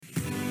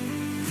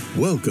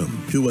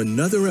Welcome to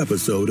another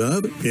episode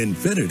of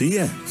Infinity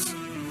X,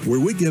 where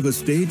we give a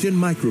stage and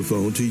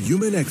microphone to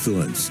human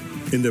excellence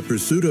in the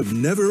pursuit of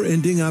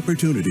never-ending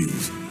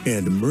opportunities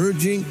and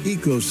merging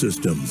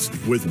ecosystems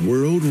with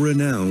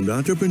world-renowned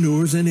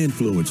entrepreneurs and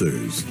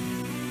influencers.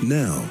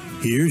 Now,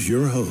 here's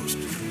your host,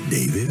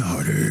 David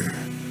Harder.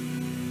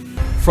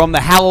 From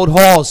the hallowed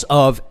halls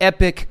of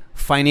Epic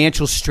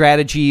Financial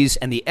Strategies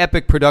and the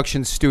Epic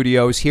Production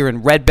Studios here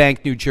in Red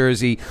Bank, New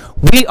Jersey,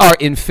 we are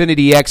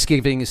Infinity X,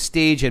 giving a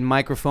stage and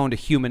microphone to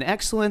human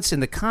excellence in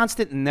the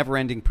constant and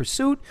never-ending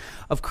pursuit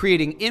of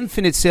creating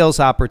infinite sales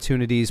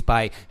opportunities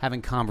by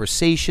having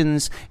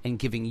conversations and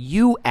giving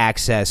you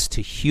access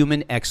to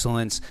human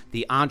excellence,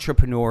 the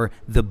entrepreneur,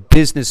 the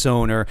business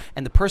owner,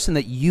 and the person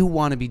that you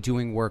want to be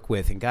doing work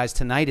with. And guys,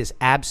 tonight is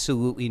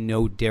absolutely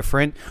no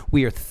different.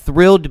 We are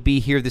thrilled to be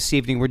here this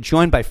evening. We're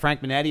joined by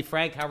Frank Monetti.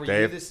 Frank, how are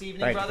you this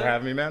evening? Thanks brother? for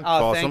having me, man. Oh,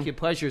 awesome. Thank you.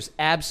 Pleasure's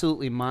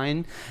absolutely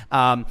mine.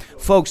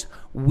 Folks,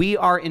 we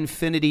are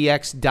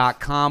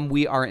InfinityX.com.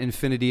 We are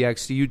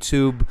InfinityX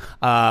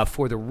YouTube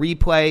for the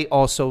replay,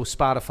 also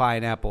Spotify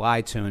and Apple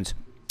iTunes.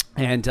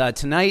 And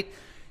tonight,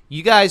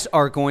 you guys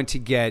are going to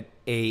get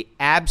a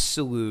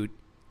absolute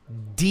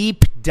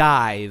deep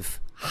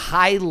dive,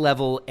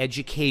 high-level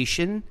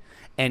education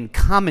and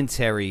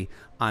commentary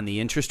on the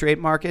interest rate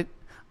market,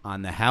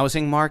 on the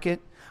housing market,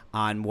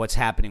 on what's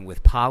happening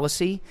with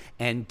policy,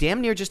 and damn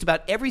near just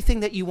about everything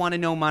that you want to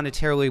know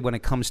monetarily when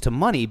it comes to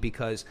money.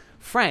 Because,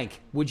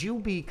 Frank, would you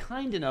be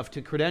kind enough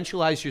to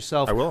credentialize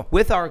yourself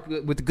with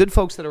the good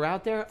folks that are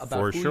out there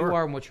about who you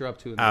are and what you're up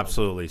to?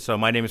 Absolutely. So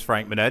my name is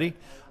Frank Monetti.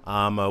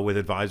 I'm with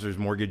Advisors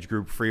Mortgage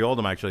Group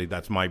Freehold.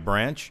 That's my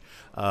branch.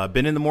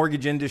 Been in the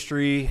mortgage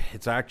industry.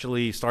 It's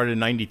actually started in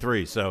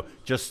 '93, so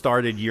just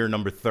started year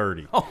number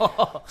 30.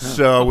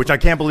 So, which I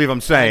can't believe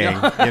I'm saying.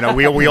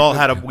 We all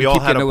had a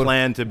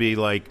plan to be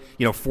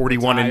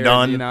 41 and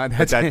done.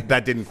 But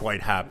that didn't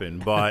quite happen.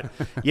 But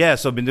yeah,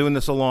 so I've been doing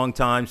this a long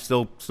time.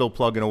 Still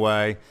plugging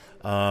away.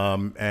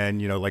 Happy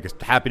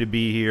to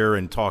be here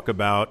and talk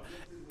about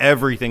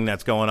everything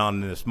that's going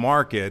on in this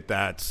market.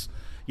 That's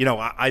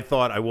I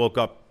thought I woke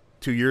up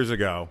 2 years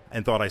ago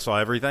and thought I saw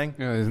everything.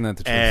 Yeah, isn't that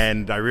the truth?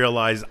 And I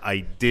realized I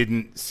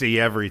didn't see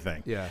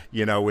everything. Yeah.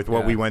 With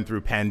what we went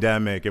through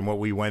pandemic and what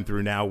we went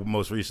through now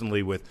most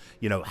recently with,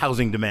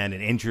 housing demand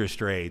and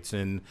interest rates.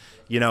 And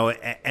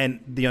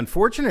the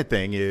unfortunate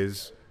thing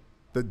is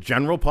the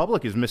general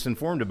public is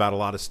misinformed about a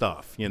lot of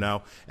stuff,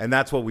 and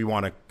that's what we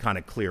want to kind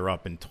of clear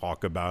up and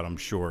talk about, I'm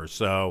sure.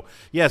 So,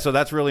 yeah, so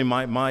that's really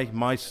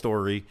my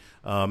story.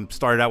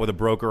 Started out with a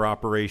broker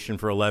operation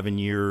for 11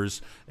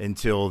 years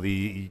until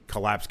the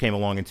collapse came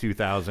along in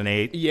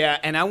 2008. Yeah,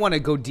 and I want to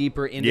go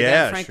deeper into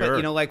that, Frank.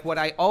 Sure. But what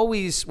I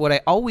always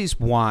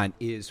want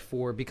is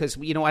because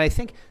I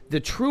think the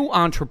true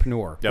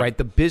entrepreneur, right,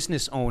 the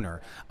business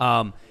owner,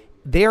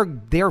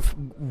 they're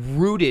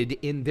rooted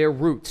in their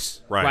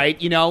roots, right?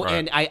 Right.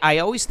 And I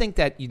always think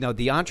that the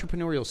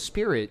entrepreneurial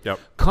spirit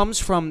comes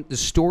from the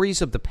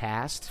stories of the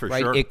past,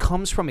 right? Sure. It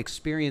comes from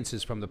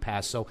experiences from the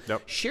past. So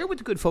share with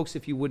the good folks,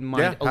 if you wouldn't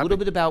mind, a little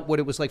bit about what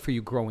it was like for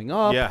you growing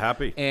up. Yeah,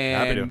 happy.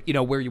 And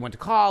where you went to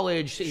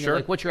college.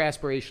 What's your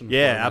aspiration?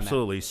 Yeah,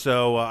 absolutely.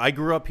 So I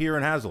grew up here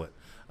in Hazlitt.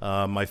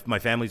 My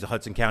family's a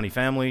Hudson County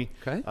family.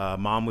 Okay.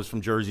 Mom was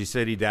from Jersey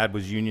City. Dad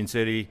was Union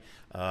City.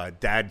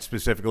 Dad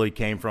specifically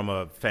came from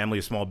a family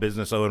of small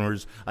business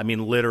owners. I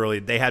mean, literally,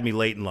 they had me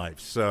late in life.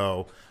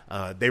 So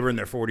they were in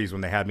their 40s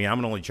when they had me. I'm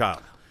an only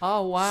child.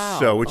 Oh, wow.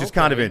 So, which is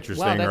kind of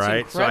interesting, right?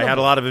 Incredible. So I had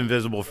a lot of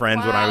invisible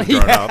friends when I was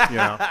growing up,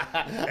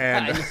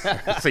 And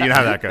so you know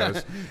how that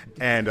goes.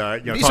 And,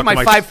 these are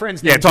my 5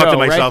 friends. Yeah, talk to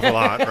myself a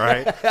lot,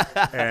 right?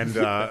 And,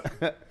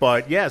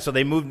 but yeah, so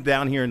they moved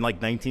down here in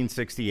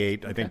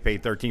 1968. I think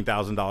paid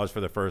 $13,000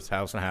 for their first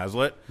house in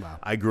Hazlitt. Wow.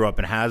 I grew up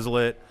in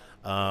Hazlitt.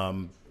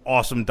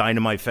 Awesome,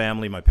 dynamite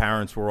family. My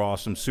parents were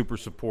awesome, super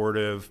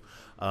supportive.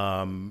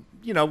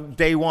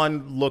 Day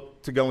one,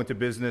 looked to go into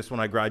business when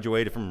I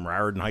graduated from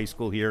Raritan High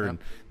School here in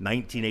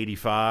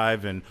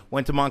 1985 and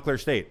went to Montclair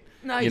State.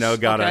 Nice.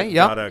 Got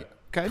a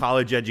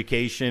college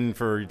education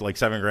for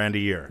 $7,000 a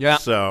year. Yeah.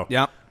 So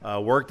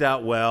worked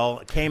out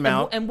well. Came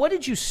out. And what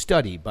did you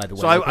study, by the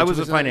way? So I was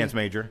a finance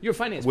major. You're a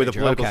finance with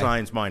major. With a political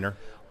science minor.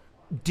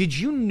 Did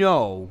you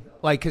know,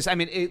 because,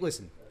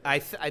 listen,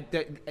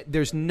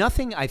 there's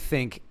nothing I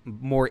think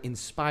more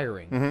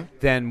inspiring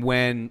than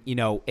when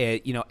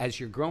as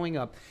you're growing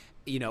up,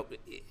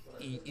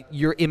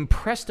 you're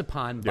impressed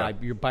upon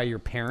by your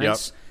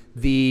parents.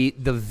 The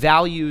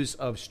values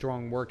of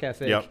strong work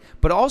ethic,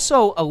 but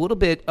also a little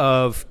bit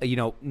of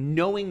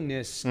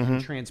knowingness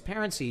and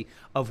transparency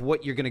of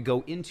what you're going to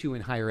go into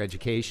in higher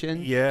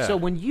education. Yeah. So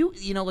when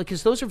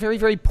because those are very,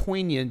 very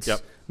poignant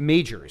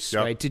majors,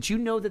 right? Did you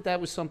know that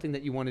was something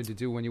that you wanted to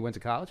do when you went to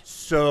college?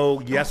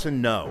 So yes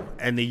and no,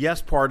 and the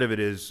yes part of it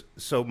is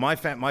my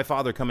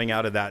father coming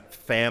out of that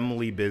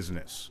family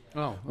business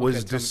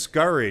was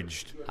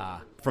discouraged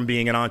from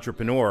being an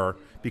entrepreneur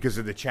because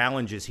of the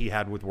challenges he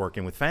had with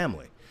working with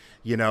family.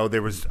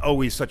 There was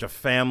always such a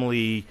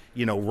family,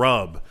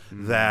 rub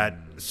that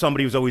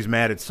somebody was always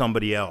mad at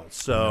somebody else.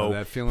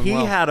 So he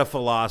had a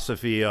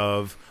philosophy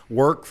of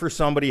work for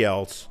somebody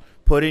else,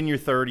 put in your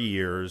 30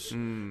 years,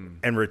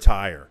 and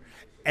retire.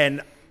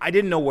 And I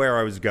didn't know where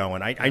I was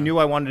going. I knew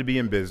I wanted to be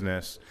in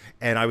business,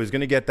 and I was going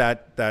to get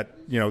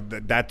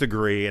that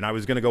degree, and I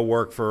was going to go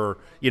work for,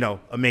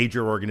 a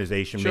major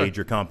organization,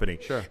 major company.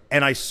 Sure.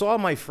 And I saw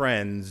my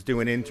friends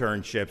doing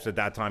internships at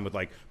that time with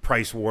like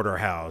Price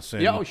Waterhouse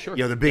and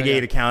the big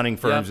 8 accounting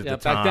firms at the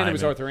time. Back then it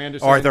was Arthur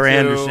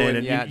Anderson.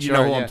 And you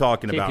know who I'm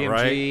talking about,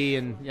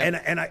 right?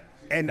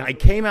 And I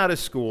came out of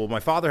school. My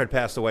father had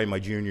passed away my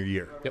junior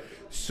year. Yep.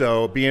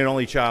 So being an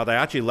only child, I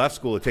actually left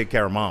school to take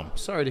care of Mom.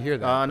 Sorry to hear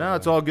that. No,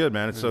 it's all good,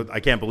 man. So I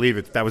can't believe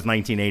it. That was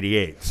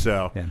 1988.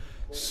 So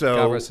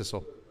God rest his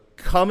soul.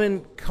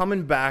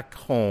 Coming back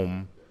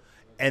home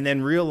and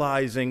then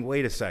realizing,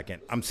 wait a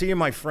second, I'm seeing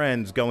my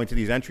friends go into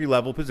these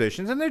entry-level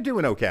positions, and they're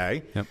doing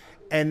okay. Yep.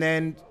 And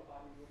then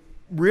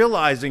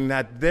realizing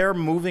that their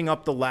moving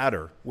up the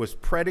ladder was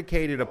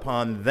predicated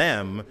upon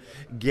them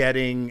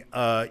getting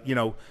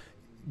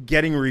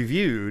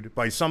reviewed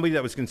by somebody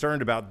that was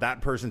concerned about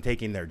that person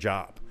taking their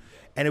job.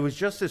 And it was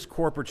just this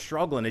corporate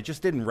struggle, and it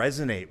just didn't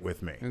resonate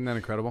with me. Isn't that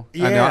incredible?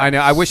 Yeah. I know.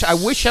 I wish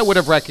I would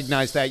have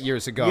recognized that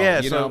years ago.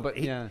 Yeah, but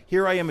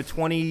here I am, a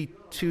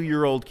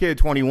 22-year-old kid,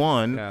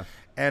 21,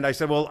 and I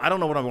said, well, I don't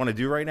know what I want to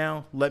do right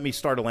now. Let me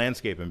start a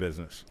landscaping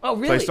business. Oh,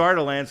 really? So I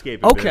started a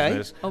landscaping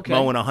business,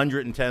 mowing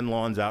 110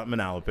 lawns out in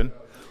Manalapan.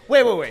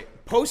 Wait.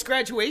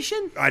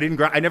 Post-graduation? I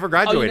never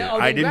graduated.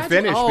 I didn't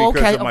finish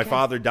because of my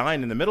father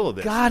dying in the middle of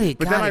this. Got it.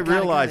 But then I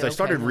realized I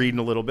started reading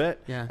a little bit,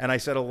 and I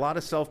said a lot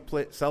of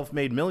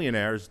self-made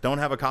millionaires don't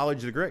have a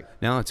college degree.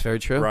 No, it's very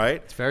true. Right?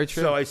 It's very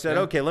true. So I said,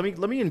 okay,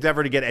 let me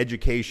endeavor to get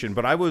education,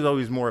 but I was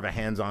always more of a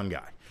hands-on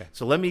guy. Okay.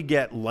 So let me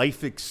get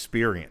life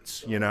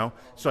experience,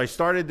 So I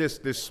started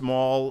this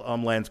small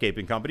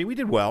landscaping company. We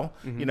did well,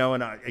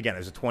 and again,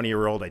 as a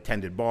 20-year-old, I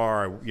tended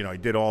bar. I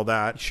did all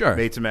that. Sure.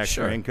 Made some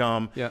extra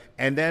income. Yeah.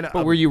 And then,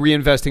 but were you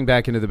reinvesting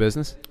back into the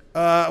business?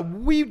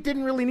 We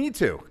didn't really need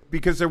to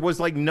because there was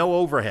like no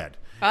overhead.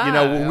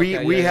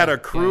 We had a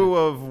crew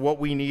of what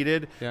we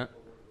needed. Yeah.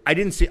 I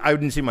didn't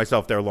see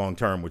myself there long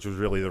term, which was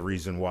really the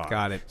reason why.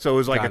 Got it. So it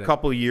was like a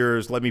couple of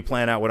years. Let me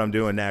plan out what I'm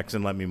doing next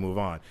and let me move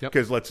on.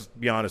 Because let's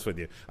be honest with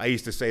you, I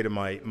used to say to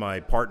my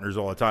partners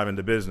all the time in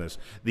the business,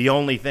 the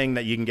only thing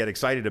that you can get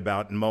excited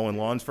about in mowing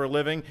lawns for a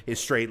living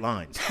is straight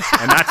lines,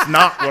 and that's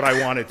not what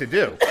I wanted to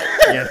do.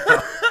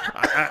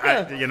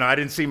 I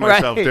didn't see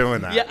myself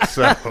doing that. Yeah.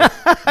 So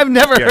I've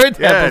never heard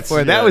that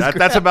before.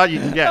 That's about you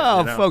can get.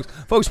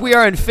 Folks, we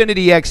are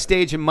Infinity X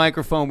stage and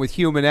microphone with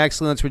Human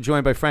Excellence. We're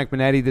joined by Frank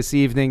Monetti this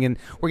evening, and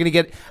we're going to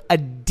get a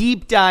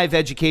deep dive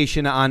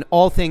education on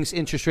all things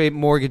interest rate,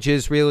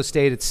 mortgages, real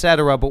estate,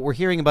 etc. But we're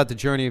hearing about the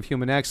journey of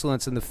Human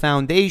Excellence and the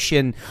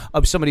foundation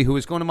of somebody who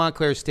was going to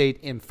Montclair State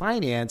in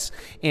finance,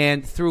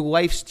 and through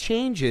life's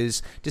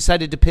changes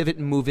decided to pivot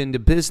and move into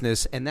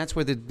business, and that's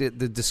where the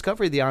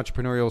discovery of the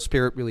entrepreneurial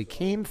spirit really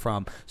came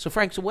from. So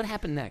Frank, what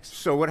happened next?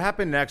 So what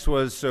happened next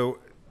was,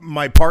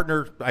 my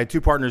partner, I had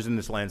 2 partners in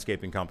this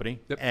landscaping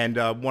company, and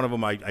one of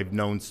them I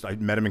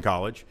met him in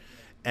college,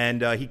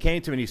 and he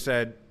came to me and he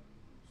said,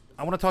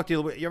 I want to talk to you a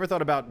little bit. You ever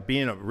thought about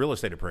being a real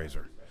estate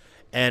appraiser?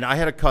 And I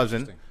had a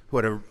cousin who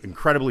had an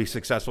incredibly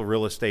successful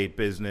real estate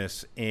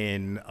business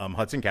in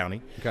Hudson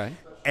County. Okay.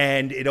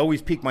 And it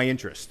always piqued my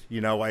interest. He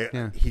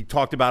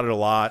talked about it a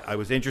lot. I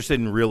was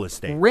interested in real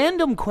estate.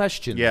 Random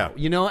question. Yeah.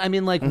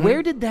 Though.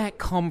 Where did that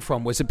come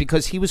from? Was it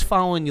because he was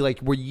following you?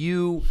 Were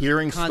you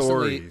hearing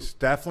stories?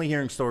 Definitely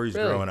hearing stories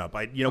growing up.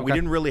 We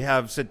didn't really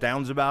have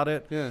sit-downs about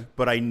it. Yeah.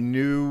 But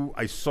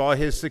I saw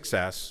his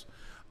success.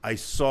 I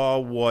saw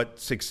what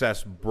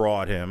success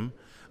brought him.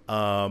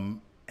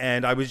 And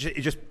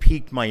it just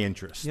piqued my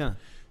interest. Yeah.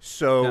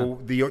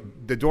 So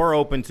the door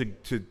opened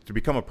to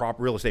become a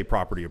real estate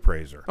property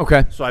appraiser.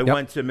 Okay. So I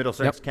went to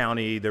Middlesex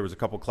County. There was a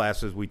couple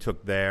classes we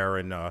took there,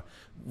 and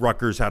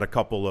Rutgers had a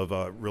couple of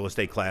real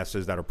estate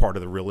classes that are part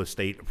of the real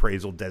estate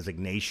appraisal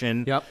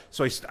designation. Yep.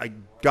 So I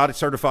got it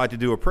certified to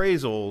do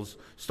appraisals,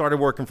 started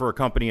working for a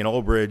company in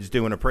Old Bridge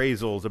doing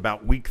appraisals.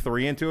 About week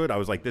 3 into it, I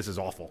was like, this is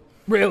awful.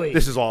 Really?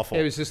 This is awful.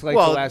 It was just like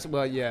the last,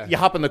 You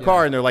hop in the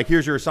car and they're like,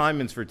 here's your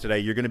assignments for today.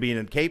 You're going to be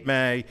in Cape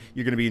May.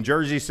 You're going to be in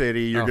Jersey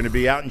City. You're going to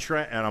be out in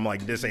Trent. And I'm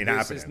like, this ain't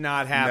happening. This is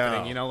not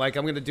happening. No. I'm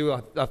going to do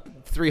a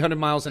 300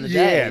 miles in a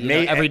day,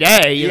 every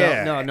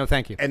day. No,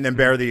 thank you. And then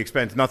bear the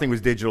expense. Nothing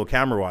was digital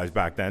camera-wise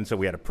back then, so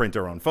we had to print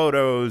our own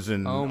photos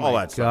and all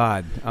that stuff.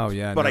 God. Oh,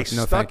 yeah. But I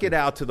stuck it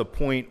out to the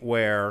point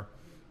where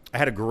I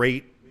had a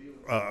great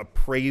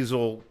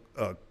appraisal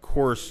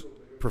course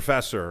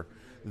professor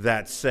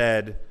that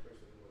said,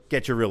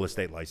 get your real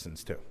estate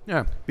license too.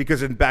 Yeah.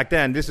 Because back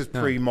then, this is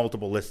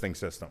pre-multiple listing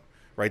system,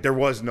 right? There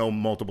was no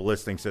multiple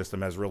listing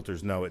system as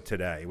realtors know it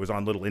today. It was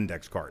on little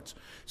index cards.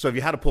 So if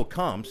you had to pull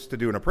comps to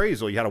do an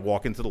appraisal, you had to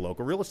walk into the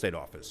local real estate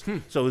office.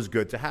 So it was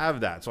good to have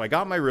that. So I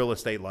got my real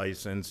estate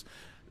license.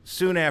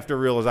 Soon after,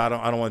 realized I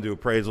don't want to do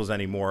appraisals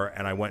anymore,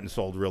 and I went and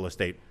sold real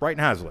estate right in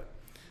Hazlitt.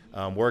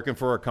 working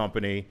for a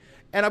company.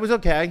 And I was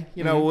okay.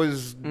 You know, it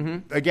was,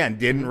 again,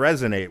 didn't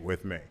resonate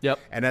with me. Yep.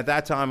 And at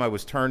that time, I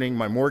was turning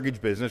my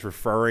mortgage business,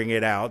 referring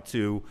it out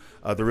to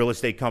the real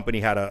estate company,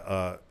 had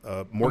a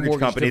mortgage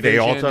company they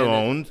also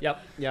owned.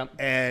 Yep.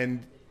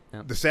 And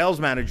the sales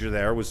manager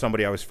there was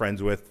somebody I was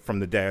friends with from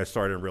the day I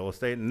started in real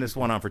estate. And this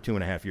went on for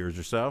 2.5 years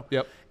or so.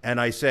 Yep. And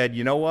I said,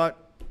 you know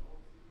what?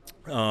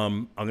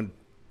 I'm going to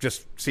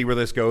just see where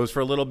this goes for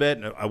a little bit.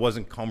 And I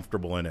wasn't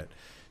comfortable in it.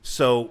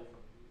 So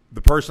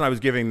the person I was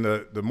giving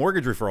the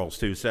mortgage referrals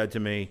to said to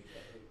me,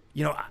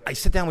 you know, I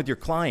sit down with your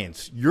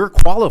clients. You're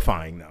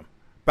qualifying them.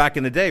 Back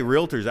in the day,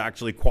 realtors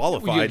actually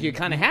qualified. You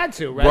kind of had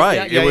to, right?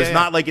 Right. It was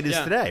not like it is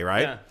today,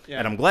 right? Yeah.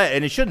 And I'm glad.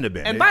 And it shouldn't have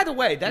been. And by the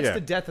way, that's the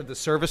death of the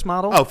service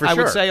model. Oh, for sure.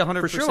 I would say 100%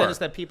 For sure. is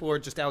that people are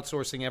just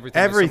outsourcing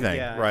everything. Everything,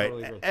 Yeah, right.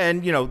 totally.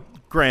 And, you know,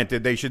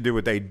 granted, they should do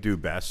what they do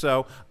best.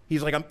 So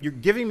he's like, you're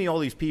giving me all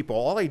these people.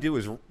 All I do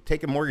is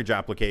take a mortgage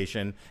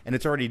application, and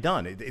it's already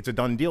done. It's a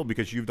done deal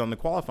because you've done the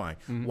qualifying.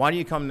 Why don't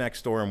you come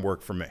next door and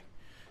work for me?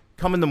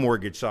 Come in the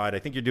mortgage side. I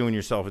think you're doing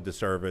yourself a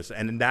disservice.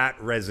 And that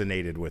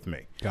resonated with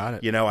me. Got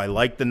it. You know, I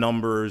like the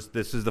numbers.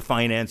 This is the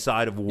finance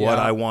side of what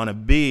I want to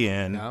be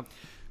in. Yep.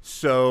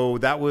 So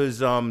that was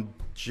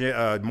March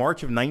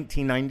of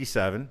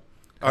 1997.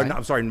 Okay. No,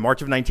 I'm sorry,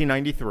 March of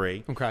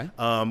 1993.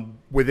 Okay.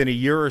 Within a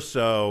year or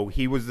so,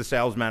 he was the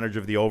sales manager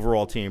of the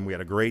overall team. We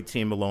had a great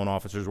team of loan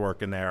officers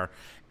working there.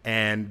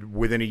 And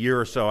within a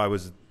year or so,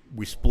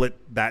 we split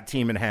that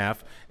team in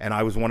half, and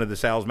I was one of the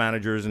sales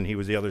managers, and he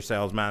was the other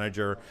sales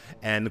manager.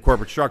 And the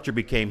corporate structure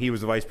became, he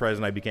was the vice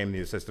president, I became the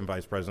assistant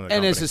vice president of the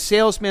and company. as a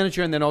sales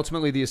manager and then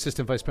ultimately the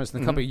assistant vice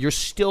president of the company, you're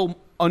still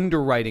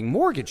underwriting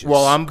mortgages,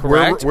 Well,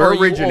 correct? we're Or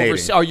you originating.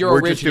 you're we're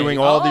originating. just doing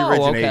all the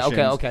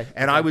originations. Okay.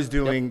 And I was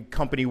doing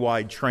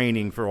company-wide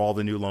training for all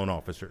the new loan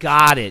officers.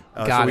 Got it.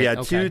 So we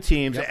had two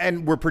teams,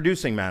 and we're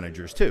producing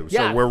managers too.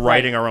 So we're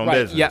writing our own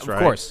business, Yeah,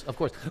 right? of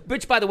course.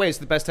 Which, by the way, is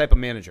the best type of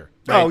manager.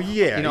 Right? Oh,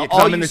 yeah. You know, You all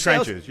come in you the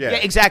sales- trenches. Yeah.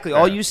 Exactly. Yeah.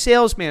 All you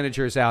sales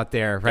managers out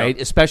there, right?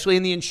 Yep. Especially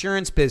in the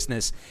insurance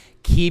business,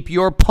 keep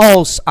your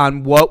pulse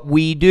on what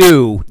we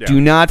do. Yeah.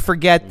 Do not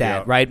forget that,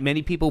 Yep. right?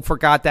 Many people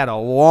forgot that a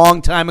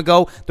long time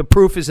ago. The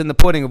proof is in the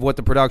pudding of what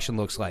the production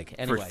looks like.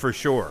 Anyway. For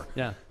sure.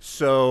 Yeah.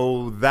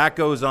 So that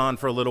goes on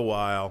for a little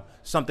while.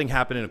 Something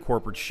happened in a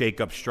corporate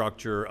shakeup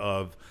structure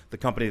of the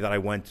company that I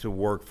went to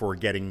work for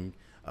getting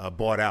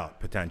bought out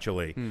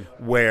potentially,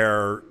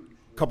 where a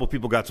couple of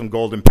people got some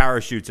golden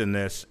parachutes in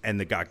this, and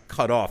they got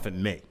cut off at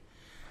me.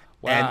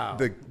 Wow.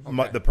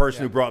 And the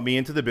person who brought me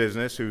into the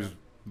business, who's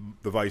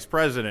the vice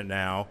president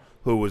now,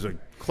 who was a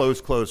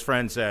close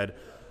friend, said,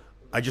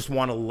 I just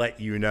want to let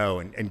you know,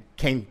 and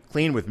came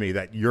clean with me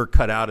that you're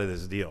cut out of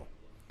this deal.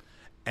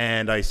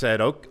 And I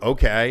said,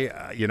 okay,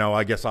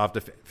 I guess I'll have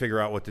to figure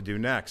out what to do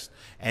next.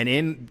 And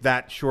in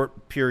that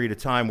short period of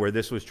time where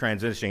this was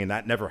transitioning, and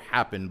that never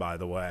happened, by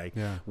the way,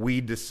 we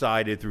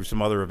decided through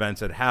some other events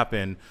that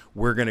happened,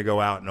 we're going to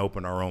go out and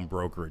open our own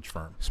brokerage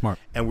firm. Smart.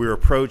 And we were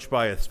approached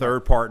by a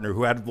third partner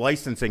who had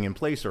licensing in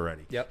place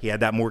already. Yep. He had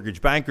that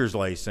mortgage banker's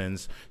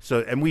license.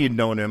 And we had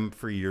known him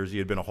for years. He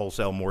had been a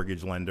wholesale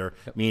mortgage lender,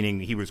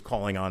 meaning he was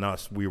calling on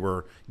us. We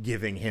were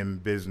giving him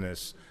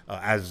business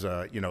as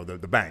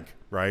the bank,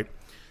 right?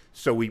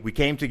 So we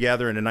came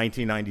together, and in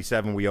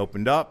 1997 we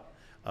opened up.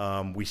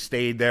 We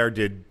stayed there,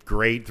 did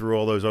great through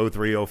all those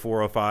 03,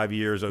 04, 05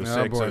 years,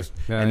 06.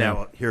 And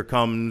now here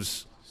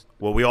comes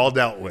what we all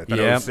dealt with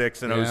in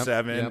 06 and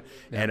 07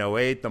 and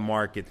 08. The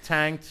market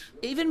tanked.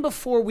 Even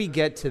before we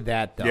get to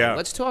that, though,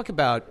 let's talk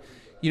about,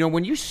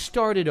 when you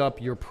started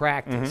up your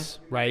practice,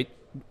 right?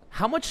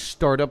 How much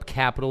startup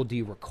capital do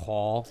you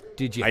recall?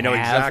 Did you? I know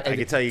have? exactly. I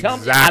can tell you me.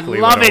 exactly.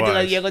 I love what it. it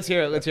was. Yeah, let's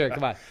hear it.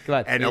 Come on.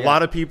 And a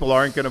lot of people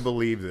aren't going to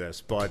believe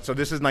this, but so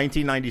this is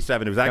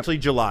 1997. It was actually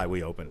July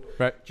we opened.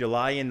 Right.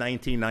 July in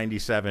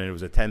 1997. It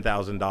was a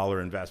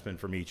 $10,000 investment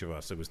from each of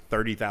us. It was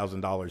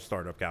 $30,000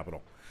 startup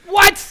capital.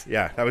 What?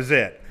 Yeah, that was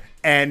it.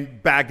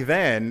 And back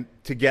then,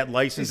 to get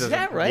licenses, is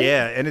that right?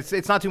 Yeah, and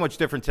it's not too much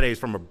different today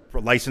from a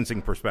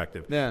licensing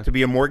perspective. Yeah. To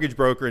be a mortgage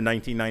broker in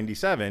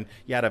 1997,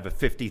 you had to have a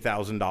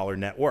 $50,000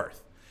 net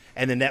worth.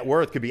 And the net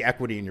worth could be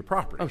equity in your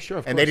property. Oh, sure,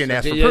 of and course. they didn't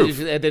ask for Yeah, proof.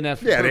 they didn't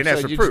ask for Yeah, proof. they didn't ask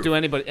So for you proof. just do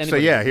anybody. So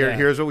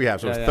here's what we have.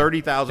 So it's Yeah.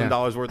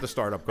 $30,000 worth of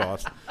startup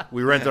cost.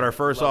 We rented our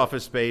first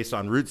office space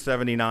on Route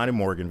 79 in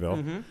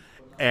Morganville,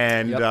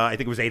 and I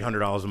think it was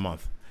 $800 a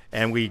month.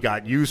 And we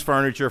got used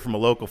furniture from a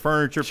local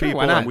furniture people,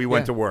 why not? and we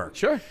went to work.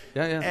 Sure.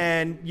 Yeah.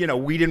 And,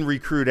 we didn't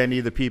recruit any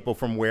of the people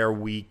from where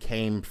we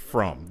came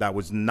from. That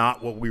was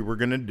not what we were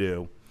going to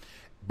do.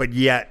 But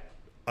yet,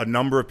 a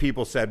number of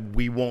people said,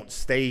 we won't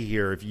stay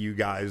here if you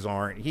guys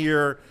aren't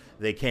here.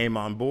 They came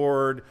on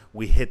board.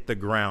 We hit the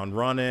ground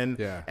running.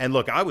 Yeah. And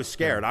look, I was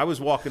scared. I was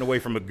walking away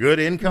from a good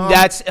income.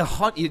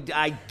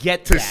 I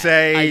get to that.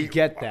 say, I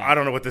get that. I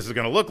don't know what this is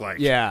going to look like.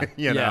 Yeah.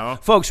 you know?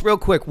 Folks, real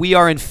quick, we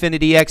are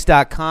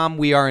InfinityX.com.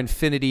 We are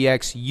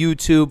InfinityX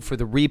YouTube for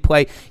the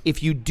replay.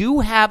 If you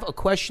do have a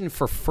question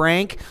for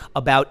Frank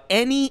about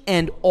any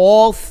and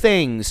all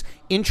things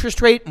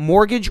interest rate,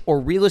 mortgage, or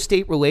real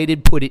estate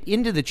related, put it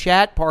into the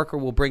chat. Parker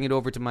will bring it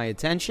over to my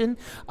attention.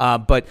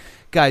 But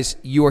guys,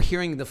 you are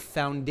hearing the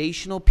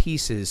foundational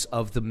pieces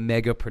of the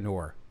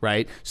megapreneur,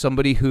 right?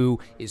 Somebody who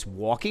is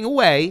walking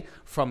away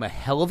from a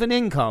hell of an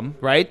income,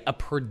 right? A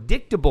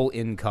predictable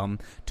income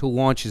to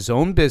launch his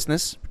own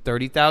business,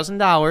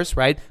 $30,000,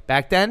 right?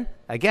 Back then,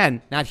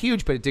 again, not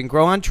huge, but it didn't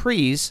grow on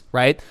trees,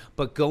 right?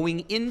 But going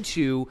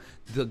into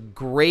the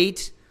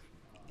great,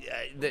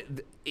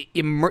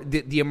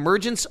 the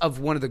emergence of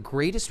one of the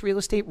greatest real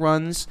estate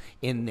runs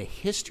in the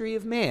history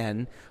of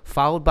man,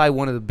 followed by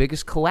one of the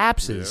biggest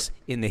collapses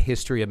in the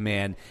history of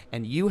man.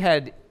 And you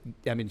had,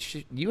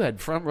 you had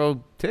front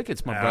row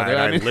tickets, my brother.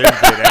 I lived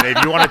it. And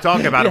if you want to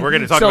talk about it, we're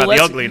going to talk about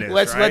the ugliness.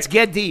 Let's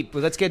get deep.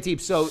 Let's get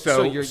deep.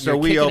 So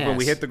we opened.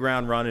 We hit the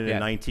ground running in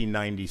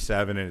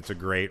 1997, and it's a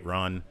great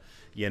run.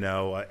 You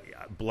know,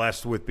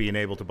 blessed with being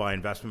able to buy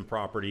investment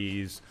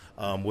properties.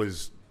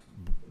 Was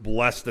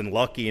blessed and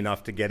lucky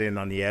enough to get in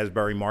on the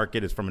Asbury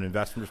market is from an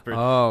investment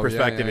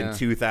perspective in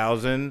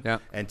 2000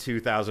 and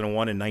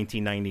 2001 and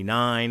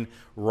 1999,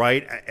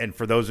 right? And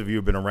for those of you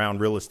who've been around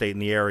real estate in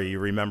the area, you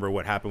remember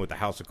what happened with the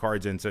House of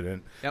Cards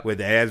incident with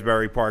the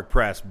Asbury Park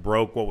Press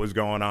broke what was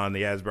going on in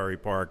the Asbury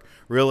Park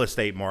real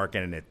estate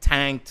market, and it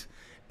tanked.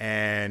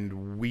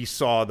 And we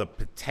saw the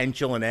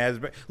potential in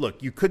Asbury.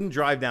 Look, you couldn't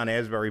drive down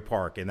Asbury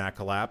Park in that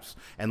collapse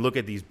and look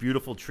at these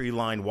beautiful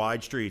tree-lined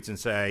wide streets and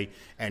say,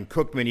 and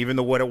Cookman, even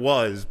though what it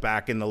was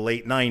back in the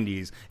late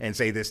 90s, and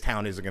say this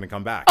town isn't going to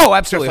come back. Oh,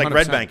 absolutely. Just like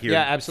 100%. Red Bank here.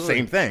 Yeah, absolutely.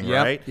 Same thing,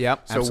 right?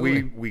 Yep, so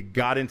absolutely. we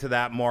got into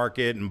that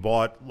market and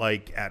bought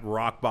like at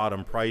rock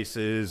bottom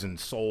prices and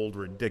sold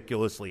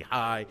ridiculously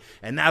high.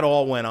 And that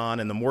all went on,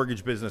 and the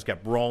mortgage business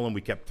kept rolling. We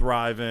kept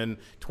thriving.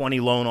 20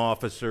 loan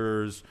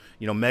officers,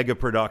 mega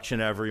production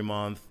every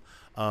month.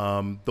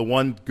 The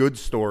one good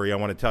story I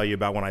want to tell you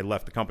about when I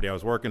left the company I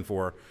was working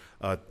for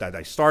that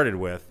I started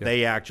with,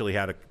 they actually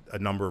had a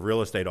number of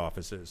real estate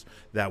offices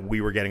that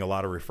we were getting a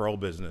lot of referral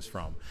business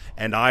from.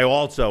 And I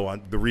also,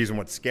 the reason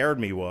what scared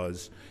me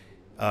was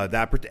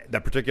that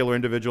particular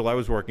individual I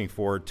was working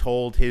for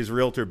told his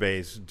realtor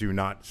base, do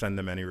not send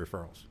them any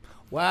referrals.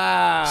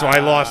 Wow. So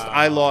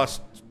I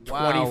lost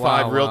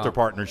 25 realtor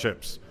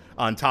partnerships.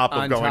 On top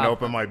of going to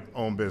open my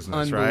own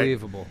business,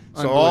 Unbelievable.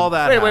 right? So all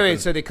that Wait.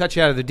 So they cut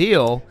you out of the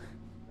deal,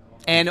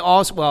 and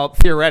also, well,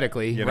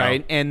 theoretically,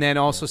 right? And then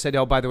also said,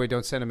 oh, by the way,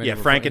 don't send them any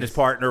Frank and his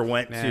partner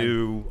went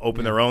to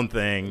open their own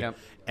thing, Yep.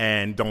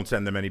 and don't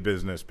send them any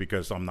business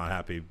because I'm not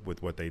happy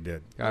with what they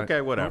did. Got Okay,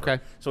 it. whatever. Okay.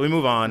 So we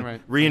move on,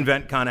 Right.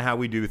 reinvent kind of how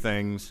we do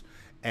things,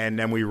 and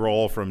then we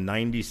roll from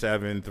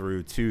 97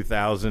 through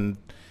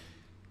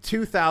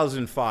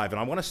 2005, and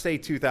I want to say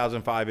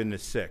 2005 into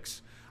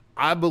 6.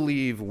 I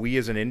believe we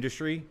as an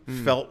industry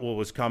felt what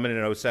was coming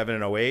in 07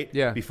 and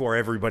 08 before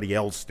everybody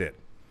else did.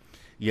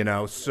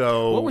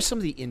 So what were some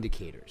of the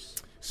indicators?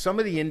 Some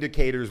of the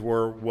indicators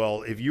were,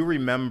 well, if you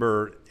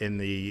remember in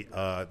the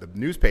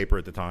newspaper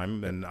at the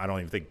time, and I don't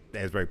even think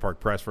Asbury Park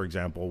Press, for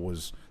example,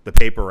 was the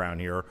paper around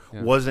here,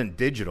 wasn't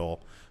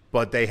digital,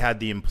 but they had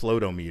the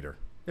implodometer.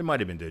 It might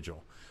have been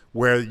digital,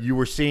 where you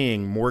were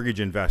seeing mortgage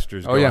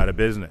investors go out of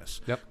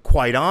business.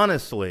 Quite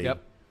honestly,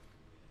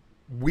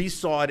 we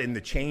saw it in the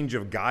change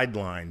of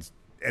guidelines,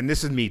 and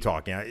this is me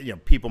talking.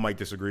 People might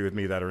disagree with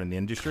me that are in the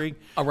industry.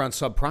 Around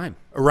subprime.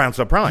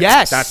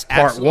 Yes, that's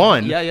part absolutely.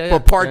 one. Yeah.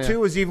 But part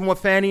two is even what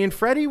Fannie and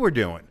Freddie were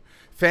doing.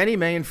 Fannie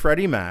Mae and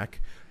Freddie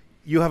Mac,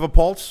 you have a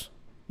pulse,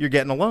 you're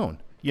getting a loan.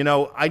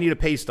 I need a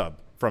pay stub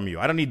from you.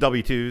 I don't need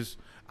W-2s.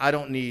 I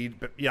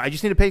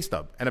just need a pay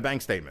stub and a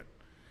bank statement.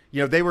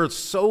 They were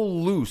so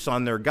loose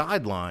on their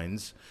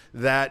guidelines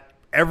that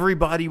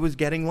everybody was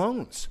getting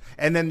loans.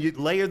 And then you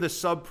layer the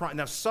subprime.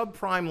 Now,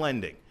 subprime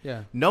lending,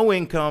 no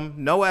income,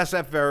 no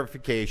SF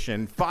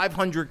verification,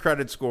 500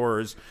 credit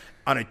scores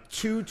on a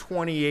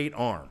 228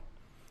 arm.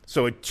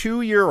 So a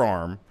 2-year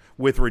arm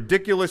with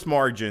ridiculous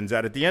margins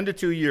that at the end of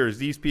 2 years,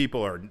 these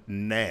people are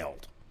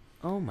nailed.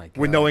 Oh, my God.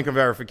 With no income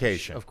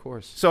verification. Of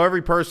course. So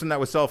every person that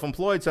was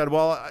self-employed said,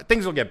 well,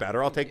 things will get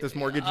better. I'll take this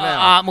mortgage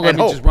now. Let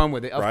me just run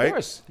with it. Of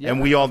course. Yeah,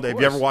 and we all, if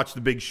you ever watched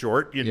The Big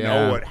Short, you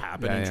know what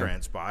happened and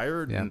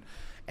transpired.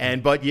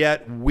 But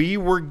yet we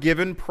were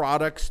given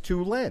products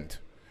to lend,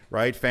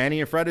 right? Fannie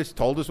and Freddie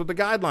told us what the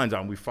guidelines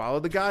are. We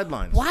followed the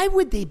guidelines. Why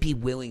would they be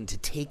willing to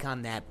take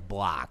on that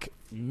block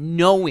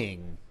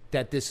knowing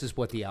that this is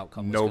what the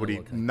outcome was going to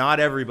look like? Not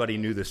everybody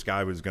knew the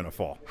sky was going to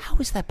fall. How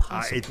is that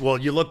possible?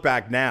 You look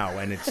back now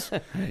and it's,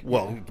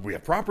 we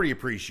have property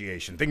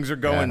appreciation. Things are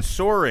going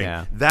soaring.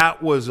 Yeah.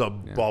 That was a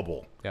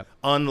bubble,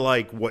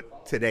 unlike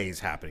what today is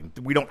happening.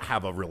 We don't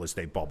have a real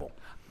estate bubble.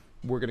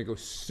 We're going to go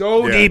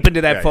deep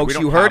into that, folks.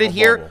 You heard it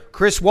here. Bubble.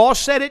 Chris Walsh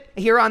said it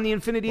here on the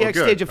Infinity X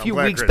stage a few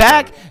weeks Chris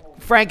back.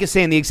 Frank is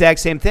saying the exact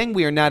same thing.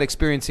 We are not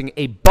experiencing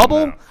a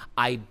bubble. No.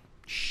 I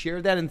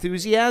share that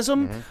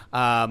enthusiasm.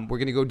 We're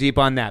going to go deep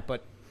on that.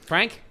 But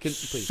Frank,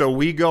 please. So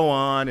we go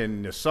on,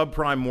 and the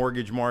subprime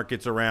mortgage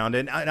market's around.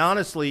 And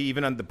honestly,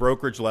 even on the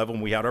brokerage level,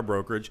 when we had our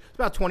brokerage, it's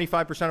about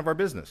 25% of our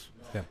business.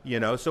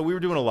 So we were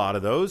doing a lot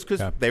of those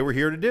because they were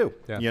here to do,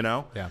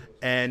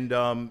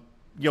 And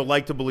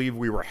like to believe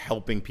we were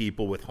helping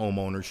people with home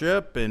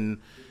ownership, and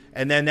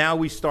then now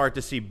we start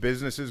to see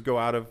businesses go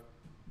out of,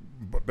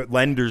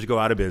 lenders go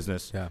out of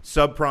business. Yeah.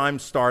 Subprime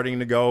starting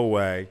to go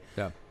away.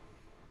 Yeah.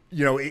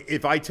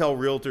 If I tell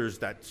realtors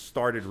that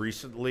started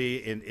recently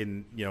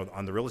in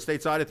on the real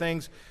estate side of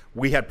things,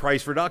 we had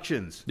price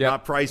reductions,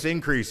 not price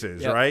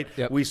increases, right?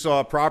 Yep. We saw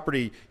a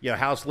property,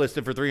 house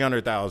listed for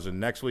 $300,000.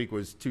 Next week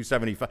was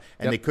 $275,000,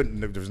 and they couldn't.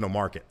 There was no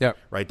market,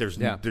 right? There's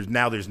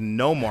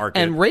no market,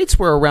 and rates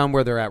were around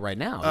where they're at right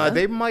now.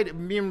 They might.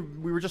 We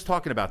were just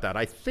talking about that.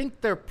 I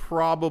think they're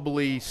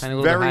probably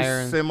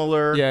very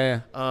similar.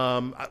 Yeah.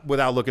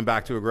 Without looking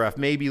back to a graph,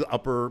 maybe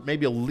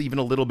even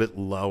a little bit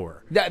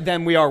lower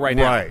than we are right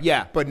now. Right.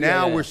 Yeah. But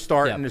now we're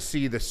starting to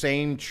see the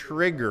same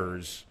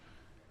triggers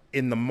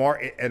in the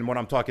market, and when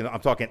I'm talking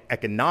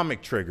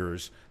economic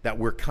triggers that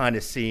we're kind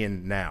of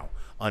seeing now.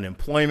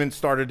 Unemployment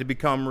started to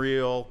become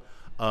real.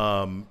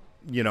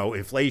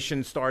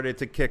 Inflation started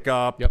to kick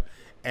up,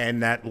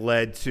 and that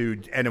led to,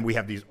 and then we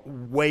have these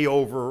way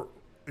over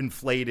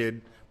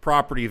inflated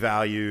property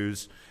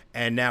values.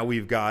 And now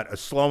we've got a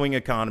slowing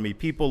economy,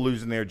 people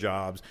losing their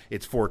jobs.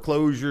 It's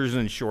foreclosures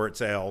and short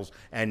sales,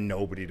 and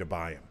nobody to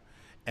buy them.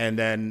 And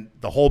then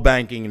the whole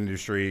banking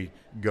industry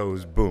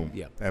goes boom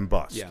and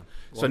bust. Yeah.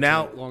 So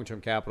now long-term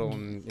capital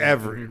and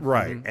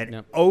right.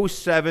 And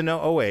 07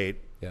 to 08,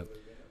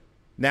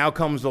 now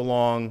comes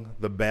along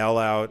the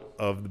bailout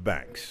of the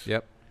banks.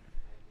 Yep.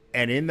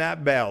 And in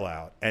that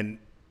bailout, and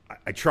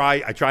I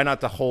try not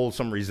to hold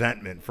some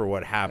resentment for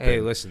what happened. Hey,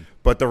 listen.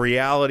 But the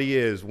reality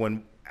is,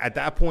 when at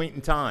that point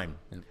in time,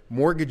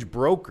 mortgage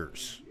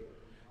brokers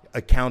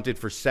accounted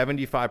for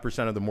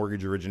 75% of the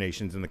mortgage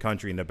originations in the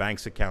country, and the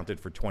banks accounted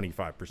for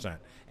 25%,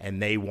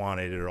 and they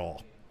wanted it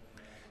all.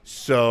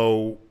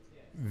 So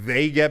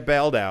they get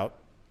bailed out,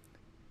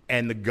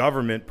 and the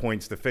government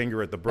points the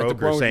finger at the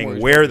broker, saying,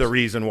 we're the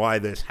reason why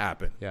this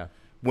happened. Yeah.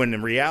 When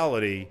in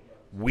reality,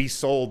 we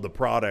sold the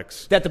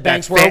products that the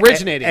banks were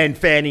originating. And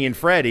Fannie and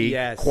Freddie,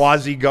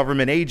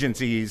 quasi-government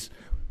agencies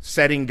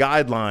setting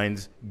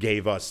guidelines,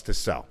 gave us to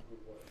sell.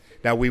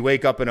 Now, we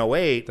wake up in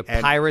 08. The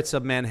Pirates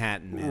of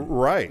Manhattan, man.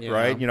 Right.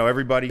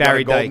 Everybody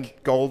Barry got a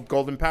Dyke.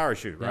 golden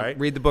parachute, right?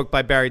 Read the book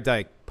by Barry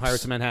Dyke,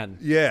 Pirates of Manhattan.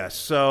 Yeah,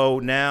 so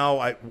now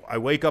I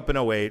wake up in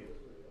 08.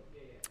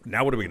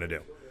 Now what are we going to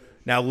do?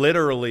 Now,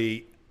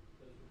 literally,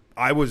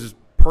 I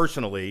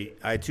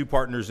had two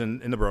partners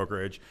in the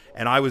brokerage,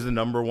 and I was the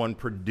number one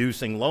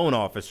producing loan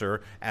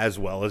officer as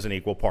well as an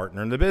equal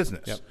partner in the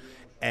business. Yep.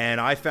 And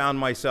I found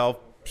myself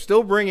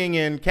still bringing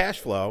in cash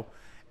flow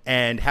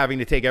and having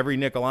to take every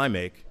nickel I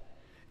make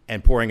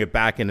and pouring it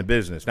back in the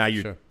business. Now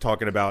you're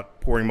talking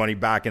about pouring money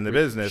back in the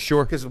business.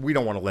 Sure. Because we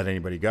don't want to let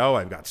anybody go.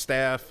 I've got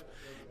staff.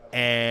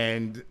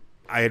 And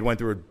I had went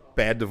through a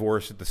bad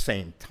divorce at the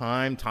same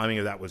time. Timing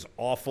of that was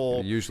awful.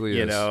 It usually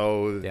is.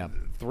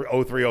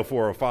 03,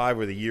 04, 05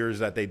 were the years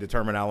that they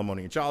determined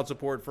alimony and child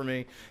support for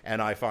me.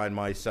 And I find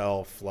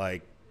myself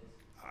like,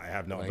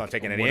 I'm not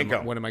taking any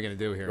income. What am I going to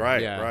do here?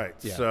 Right.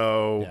 Yeah.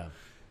 So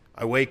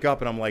I wake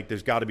up and I'm like,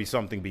 there's got to be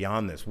something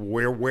beyond this.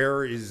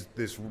 Where is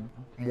this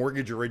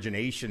mortgage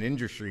origination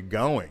industry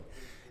going?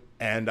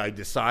 And I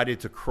decided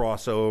to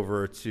cross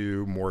over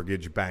to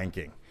mortgage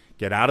banking,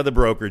 get out of the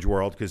brokerage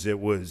world because it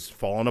was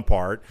falling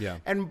apart. Yeah.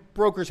 And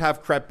brokers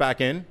have crept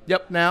back in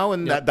now,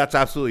 and that's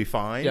absolutely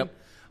fine. Yep.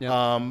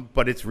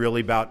 But it's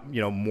really about,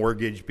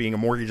 being a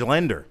mortgage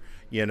lender,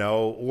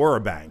 or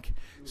a bank.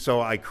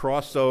 So I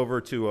crossed over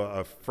to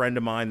a friend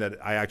of mine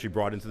that I actually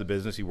brought into the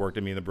business. He worked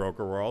with me in the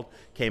broker world,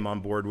 came on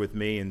board with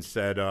me and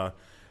said,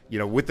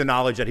 with the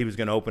knowledge that he was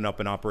going to open up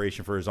an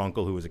operation for his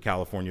uncle who was a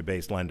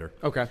California-based lender.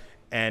 Okay.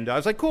 And I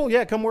was like, cool,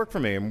 come work for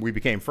me. And we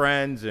became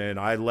friends, and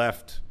I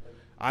left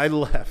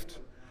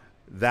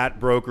that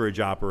brokerage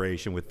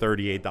operation with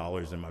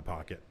 $38 in my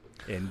pocket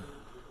in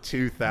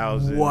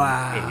 2008.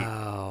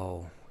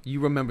 Wow. You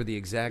remember the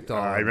exact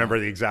dollar I remember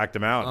the exact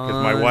amount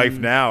because my wife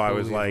now, I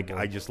was like,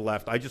 I just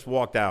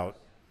walked out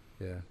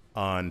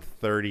on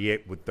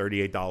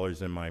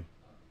 $38 in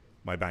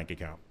my bank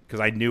account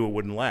because I knew it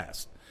wouldn't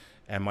last.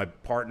 And my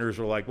partners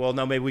were like, well,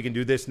 no, maybe we can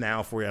do this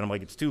now for you. And I'm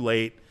like, it's too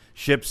late.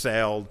 Ship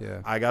sailed.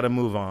 Yeah. I got to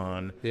move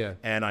on. Yeah.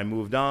 And I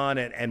moved on.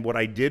 And what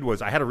I did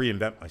was I had to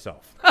reinvent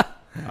myself.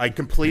 I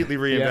completely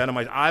reinvented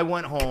myself. I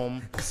went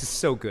home. This is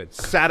so good.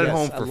 Sat at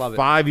home for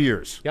 5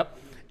 years. Yep.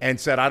 And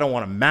said, I don't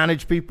want to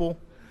manage people.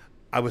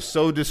 I was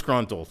so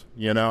disgruntled,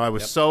 I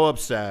was so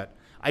upset.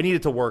 I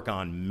needed to work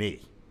on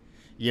me.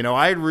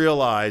 I had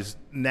realized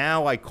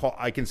now I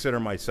consider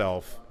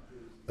myself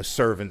a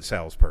servant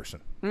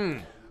salesperson.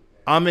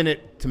 I'm in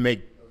it to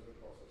make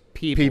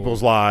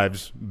people's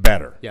lives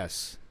better.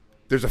 Yes.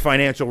 There's a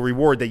financial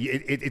reward that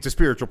it's a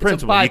spiritual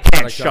principle. You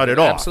can't shut it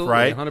off, absolutely,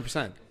 right?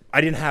 100%. I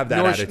didn't have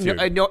that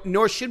attitude.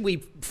 Nor should we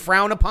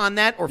frown upon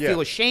that or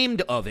feel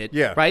ashamed of it.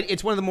 Yeah. Right?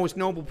 It's one of the most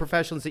noble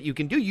professions that you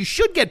can do. You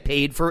should get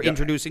paid for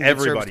introducing good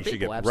service to everybody should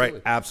people. get Absolutely.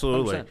 right.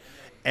 Absolutely. 100%.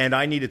 And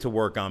I needed to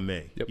work on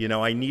me. Yep.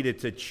 I needed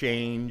to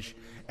change.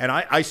 And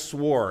I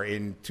swore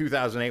in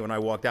 2008 when I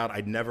walked out,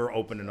 I'd never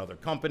open another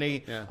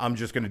company. Yeah. I'm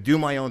just going to do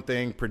my own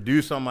thing,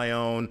 produce on my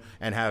own,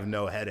 and have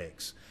no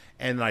headaches.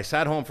 And I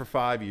sat home for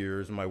 5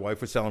 years, and my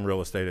wife was selling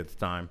real estate at the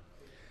time.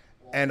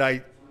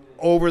 And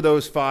over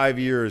those 5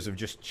 years of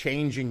just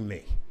changing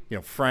me,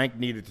 Frank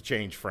needed to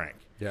change Frank.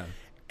 Yeah.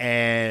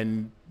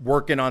 And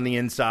working on the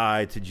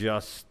inside to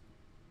just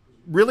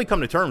really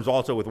come to terms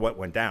also with what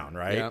went down,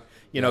 right?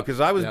 Yeah. Because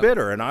I was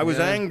bitter and I was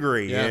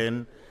angry. Yeah.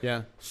 And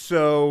yeah.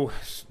 So.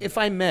 If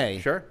I may.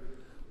 Sure.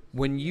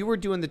 When you were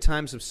doing the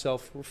times of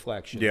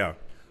self-reflection, yeah.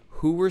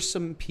 Who were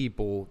some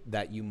people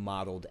that you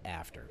modeled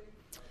after?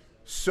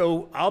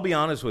 So I'll be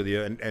honest with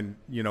you, and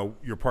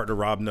your partner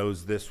Rob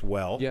knows this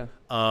well. Yeah.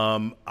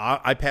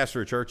 I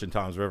pastor a church in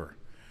Toms River.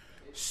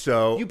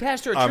 So you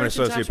pastor a church I'm an in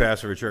associate Toms River?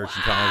 pastor of a church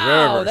in Wow,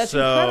 Toms River. that's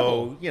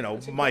so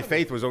incredible. My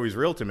faith was always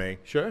real to me.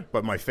 Sure.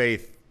 But my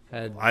faith,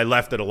 I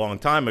left it a long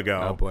time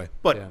ago. Oh boy.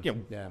 But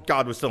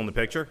God was still in the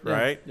picture,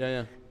 right?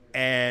 Yeah.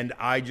 And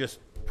I just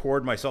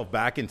poured myself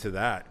back into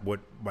that, what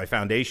my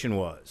foundation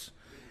was.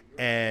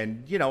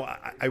 And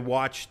I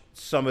watched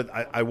some of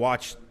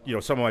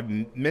my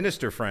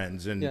minister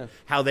friends and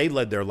how they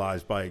led their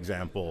lives by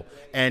example,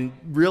 and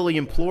really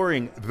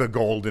imploring the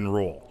golden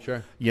rule.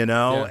 Sure.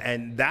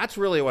 And that's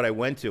really what I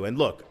went to. And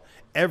look,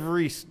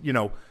 every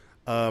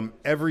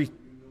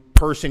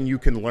person you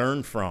can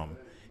learn from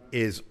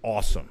is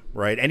awesome,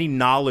 right? Any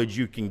knowledge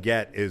you can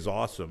get is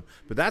awesome.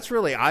 But that's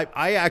really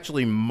I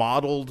actually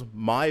modeled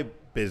my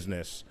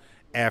business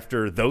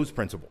after those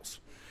principles.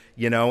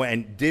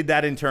 And did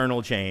that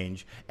internal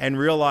change and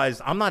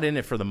realized I'm not in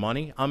it for the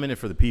money. I'm in it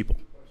for the people.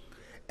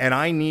 And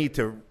I need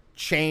to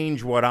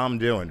change what I'm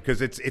doing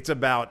because it's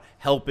about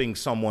helping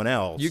someone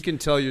else. You can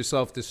tell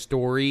yourself the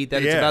story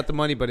that it's about the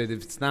money, but if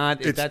that's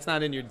not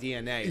in your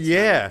DNA. It's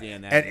not in your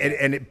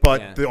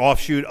DNA. The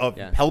offshoot of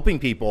helping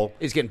people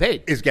is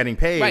getting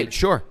paid. Right,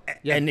 sure.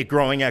 And it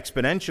growing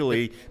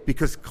exponentially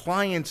because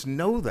clients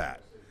know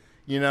that.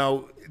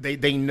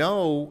 They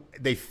know,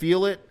 they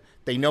feel it.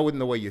 They know it in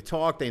the way you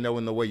talk. They know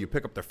in the way you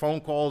pick up their phone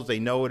calls. They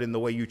know it in the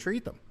way you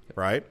treat them,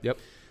 right? Yep.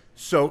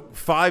 So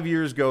 5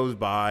 years goes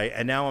by,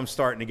 and now I'm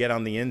starting to get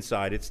on the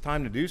inside. It's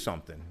time to do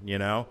something,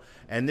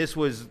 And this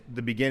was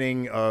the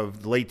beginning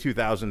of late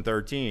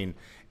 2013,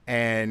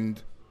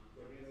 and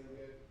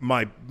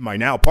my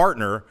now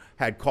partner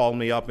had called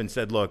me up and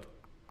said, "Look,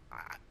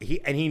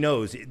 he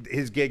knows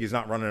his gig is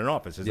not running an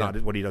office. It's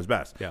not what he does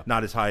best.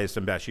 Not his highest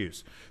and best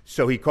use."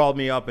 So he called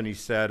me up and he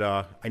said,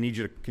 "I need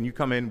you to. Can you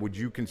come in? Would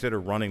you consider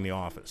running the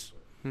office?"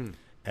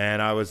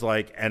 And I was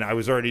like, and I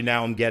was already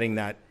now I'm getting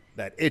that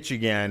itch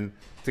again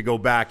to go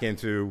back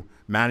into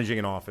managing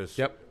an office,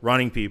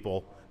 running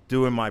people,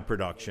 doing my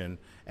production.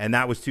 And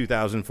that was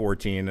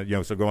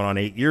 2014, so going on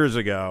 8 years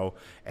ago.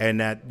 And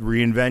that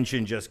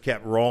reinvention just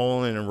kept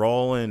rolling and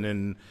rolling.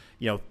 And,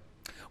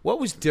 What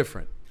was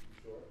different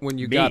when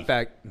you got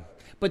back?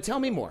 But tell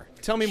me more.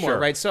 Sure.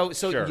 Right? So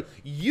Sure.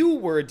 you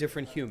were a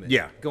different human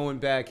going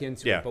back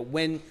into Yeah. it. But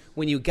when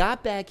you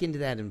got back into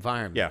that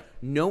environment,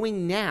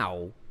 knowing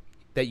now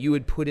that you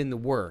had put in the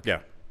work,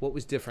 what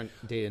was different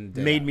day in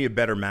day out? Made me a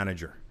better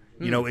manager.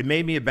 It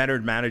made me a better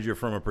manager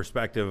from a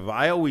perspective of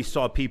I always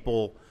saw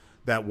people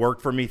that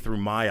worked for me through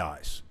my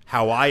eyes,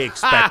 how I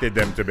expected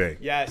them to be.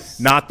 Yes.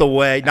 Not the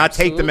way, not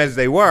take them as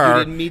they were. You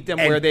didn't meet them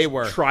where they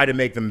were. Try to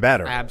make them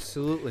better.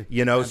 Absolutely.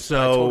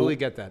 So I totally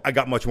get that. I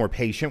got much more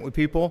patient with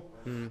people.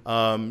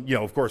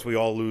 Of course, we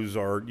all lose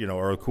our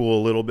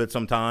cool a little bit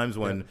sometimes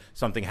when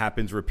something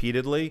happens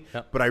repeatedly.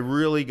 But I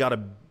really got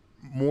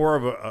more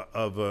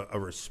of a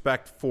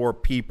respect for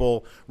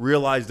people,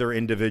 realize they're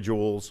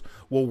individuals.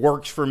 What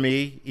works for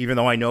me, even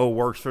though I know it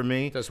works for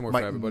me, doesn't work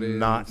might for everybody.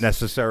 not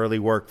necessarily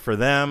work for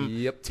them.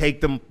 Yep.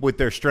 Take them with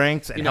their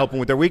strengths and help them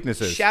with their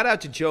weaknesses. Shout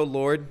out to Joe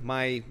Lord,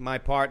 my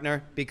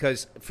partner,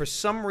 because for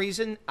some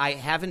reason I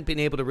haven't been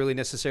able to really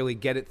necessarily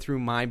get it through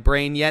my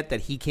brain yet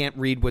that he can't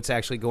read what's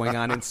actually going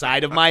on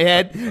inside of my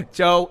head.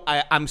 Joe,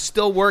 I'm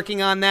still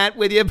working on that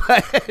with you,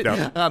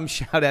 but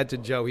shout out to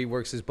Joe. He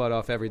works his butt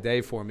off every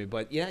day for me.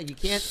 But yeah,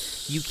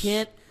 you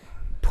can't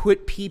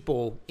put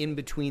people in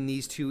between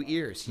these two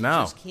ears. You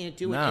just can't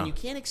do it. And you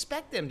can't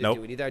expect them to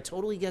do it either. I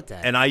totally get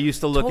that. And I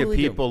used to look at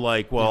people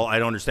like, well, I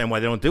don't understand why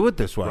they don't do it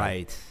this way.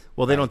 Right.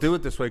 Well, they don't do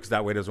it this way because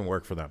that way doesn't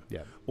work for them.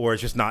 Yeah. Or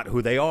it's just not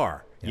who they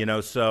are.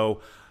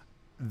 So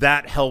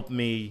that helped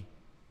me,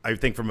 I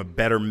think, from a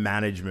better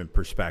management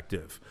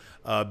perspective,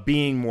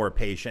 being more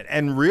patient.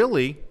 And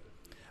really,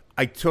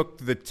 I took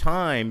the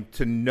time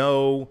to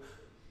know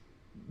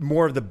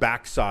more of the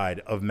backside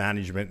of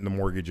management in the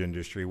mortgage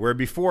industry, where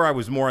before I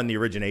was more on the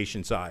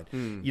origination side.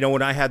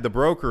 When I had the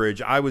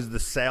brokerage, I was the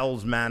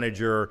sales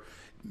manager,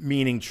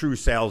 meaning true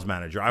sales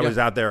manager. I was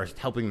out there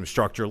helping them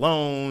structure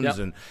loans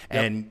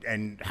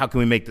and how can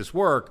we make this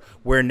work,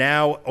 where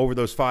now over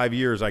those 5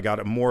 years, I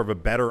got more of a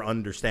better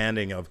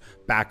understanding of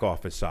back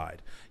office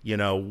side.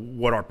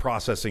 What our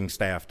processing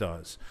staff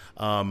does.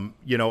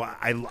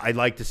 I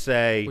like to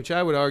say, which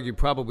I would argue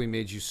probably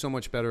made you so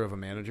much better of a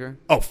manager.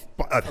 Oh,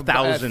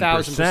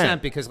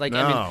 1,000%. Because I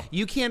mean,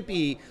 you can't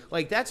be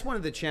like, that's one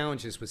of the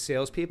challenges with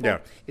salespeople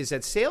is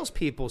that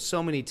salespeople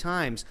so many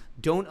times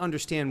don't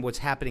understand what's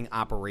happening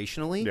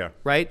operationally.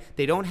 Right?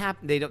 They don't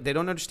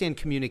understand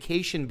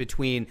communication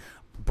between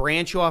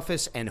branch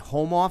office and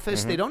home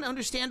office. They don't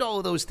understand all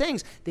of those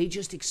things. They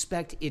just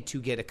expect it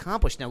to get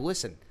accomplished. Now,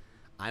 listen,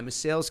 I'm a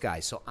sales guy,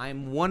 so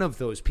I'm one of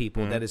those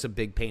people that is a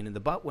big pain in the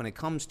butt when it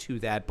comes to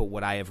that. But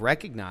what I have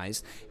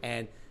recognized,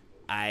 and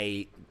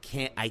I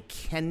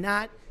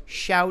cannot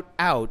shout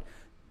out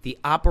the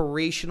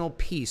operational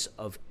piece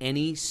of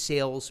any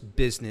sales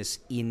business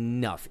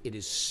enough. It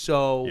is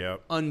so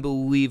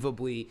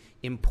unbelievably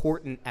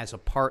important as a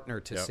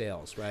partner to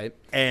sales, right?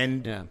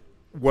 And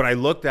what I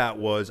looked at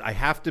was I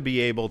have to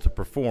be able to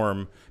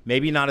perform,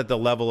 maybe not at the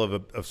level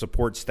of a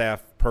support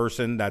staff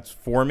person that's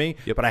for me,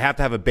 but I have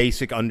to have a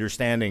basic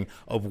understanding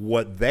of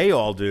what they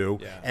all do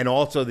and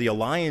also the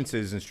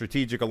alliances and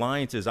strategic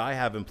alliances I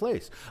have in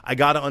place. I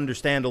got to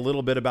understand a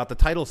little bit about the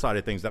title side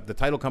of things that the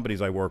title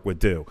companies I work with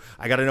do.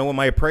 I got to know what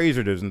my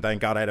appraiser does, and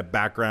thank God I had a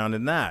background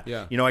in that.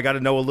 You know, I got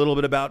to know a little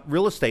bit about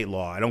real estate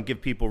law. I don't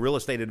give people real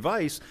estate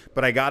advice,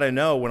 but I got to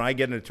know when I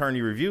get an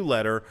attorney review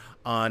letter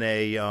on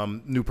a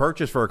new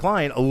purchase for a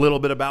client, a little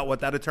bit about what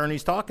that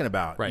attorney's talking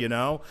about, you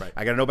know?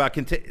 I got to know about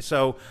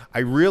so I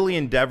really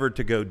endeavored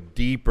to go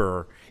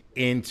deeper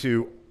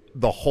into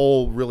the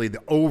whole, really the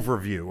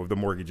overview of the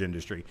mortgage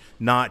industry,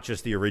 not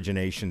just the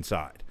origination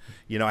side.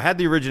 You know, I had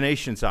the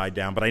origination side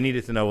down, but I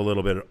needed to know a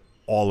little bit of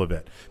all of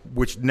it,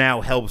 which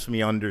now helps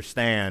me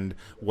understand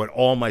what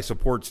all my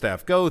support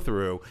staff go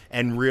through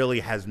and really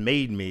has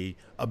made me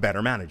a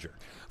better manager.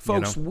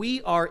 Folks,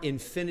 we are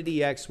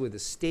Infinity X with a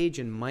stage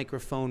and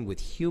microphone with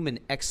human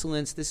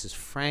excellence. This is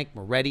Frank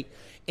Monetti.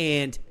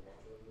 And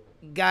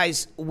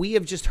guys, we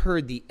have just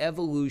heard the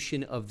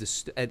evolution of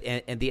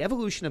and the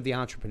evolution of the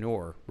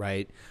entrepreneur,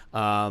 right?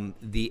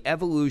 The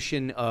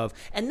evolution of,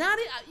 and not,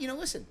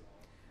 listen,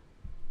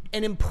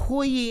 an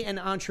employee and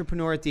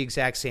entrepreneur at the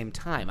exact same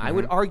time. I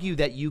would argue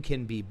that you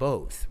can be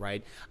both,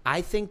 right?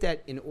 I think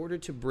that in order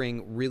to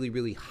bring really,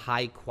 really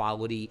high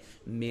quality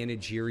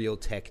managerial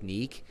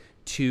technique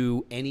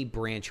to any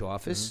branch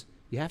office,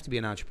 you have to be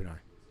an entrepreneur,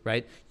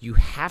 right? You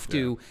have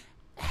to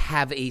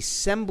have a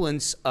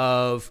semblance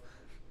of,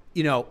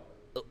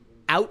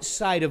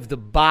 outside of the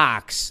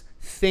box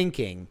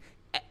thinking,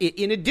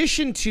 in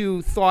addition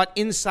to thought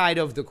inside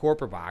of the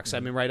corporate box. I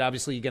mean, right,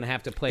 obviously you're going to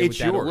have to play with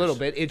that a little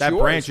bit. It's that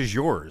yours. Branch is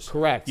yours.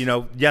 Correct.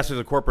 Yes, there's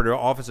a corporate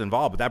office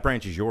involved, but that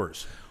branch is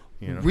yours.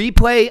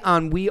 Replay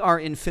on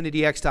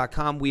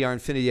weareinfinityx.com, We Are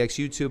Infinity X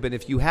YouTube. And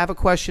if you have a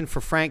question for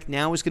Frank,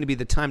 now is going to be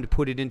the time to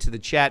put it into the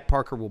chat.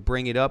 Parker will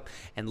bring it up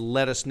and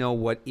let us know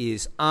what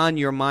is on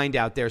your mind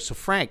out there. So,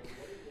 Frank,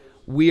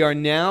 we are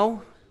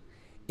now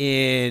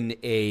in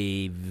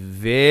a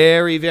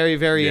very, very,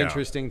 very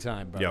interesting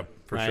time, bro. Yep,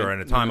 for sure.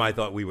 And a time I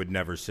thought we would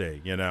never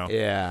see,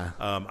 Yeah.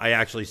 I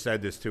actually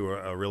said this to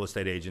a real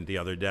estate agent the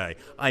other day.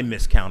 I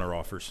miss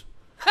counteroffers.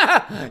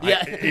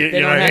 Yeah.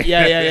 They're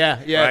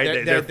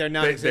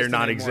non-existent. They're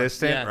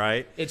non-existent,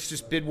 right? It's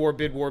just bid war.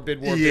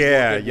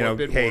 Yeah,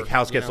 hey,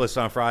 house gets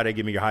listed on Friday.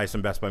 Give me your highest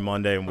and best by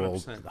Monday, and 100%.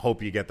 We'll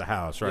hope you get the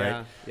house,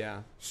 right?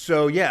 Yeah.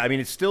 So I mean,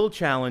 it's still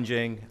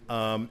challenging.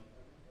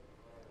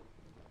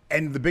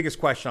 And the biggest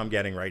question I'm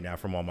getting right now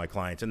from all my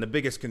clients, and the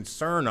biggest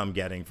concern I'm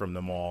getting from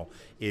them all,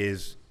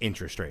 is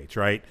interest rates,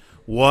 right?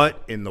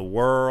 What in the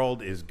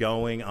world is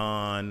going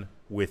on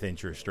with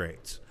interest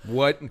rates?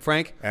 What,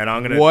 Frank?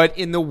 And what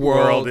in the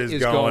world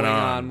is going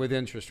on with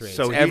interest rates?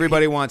 So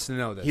everybody wants to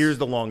know this. Here's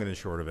the long and the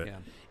short of it. Yeah.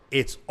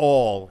 It's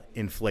all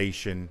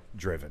inflation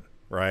driven,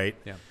 right?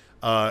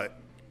 Yeah.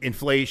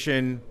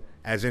 Inflation,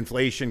 as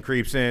inflation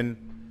creeps in,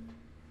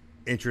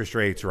 interest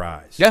rates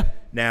rise. Yeah.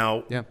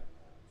 Now,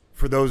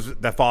 for those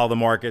that follow the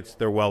markets,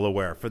 they're well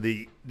aware. For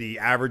the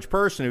average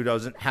person who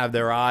doesn't have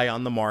their eye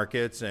on the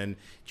markets and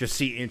just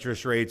see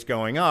interest rates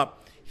going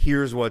up,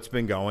 here's what's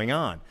been going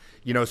on.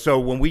 So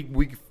when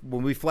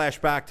we flash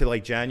back to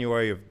like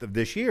January of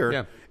this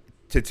year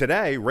to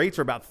today, rates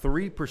are about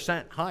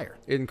 3% higher.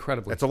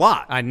 Incredibly. That's a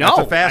lot. I know. That's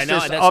the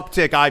fastest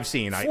uptick I've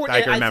seen. I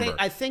can remember.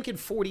 I think in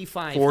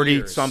 45 40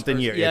 years. Something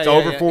years. It's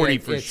over 40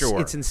 for sure.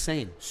 It's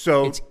insane.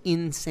 So it's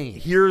insane.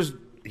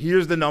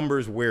 Here's the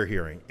numbers we're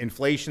hearing.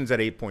 Inflation's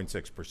at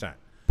 8.6%.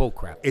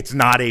 Bullcrap. It's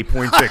not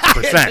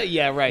 8.6%.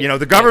 Yeah, right.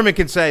 The government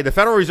can say, the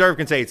Federal Reserve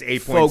can say it's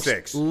 8.6.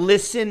 Folks,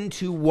 listen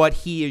to what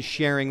he is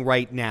sharing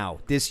right now.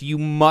 You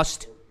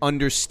must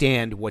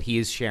understand what he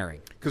is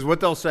sharing. Because what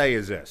they'll say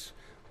is this.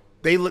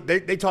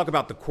 They talk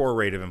about the core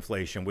rate of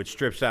inflation, which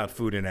strips out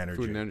food and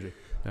energy.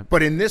 Yeah.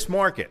 But in this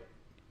market,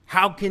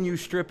 how can you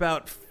strip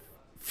out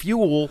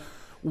fuel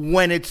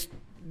when it's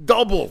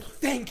doubled?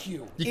 Thank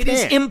you. It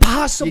is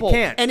impossible. You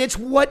can't. And it's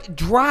what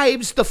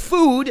drives the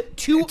food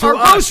to our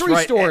grocery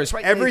stores.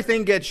 Right?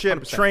 Everything gets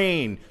shipped, 100%.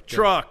 Train,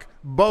 truck,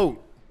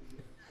 boat.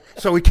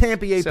 So it can't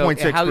be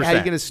 8.6%. How are you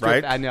going to strip?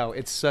 Right? I know.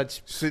 It's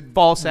such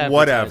false advertising.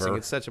 Whatever.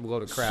 It's such a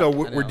load of crap. So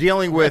we're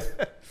dealing with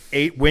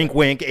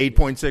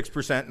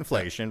 8.6%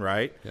 inflation,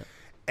 right? Yeah.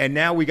 And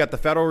now we got the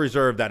Federal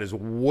Reserve that is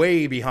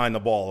way behind the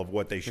ball of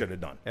what they should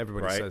have done.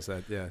 Everybody says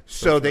that, yeah.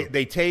 So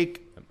they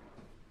take...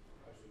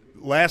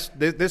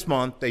 This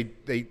month,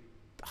 they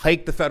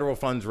hiked the federal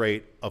funds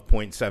rate of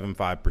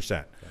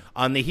 0.75%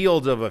 on the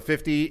heels of a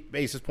 50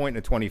 basis point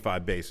and a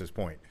 25 basis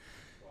point.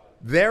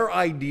 their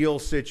ideal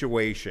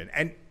situation,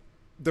 and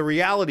the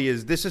reality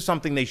is this is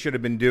something they should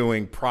have been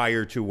doing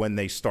prior to when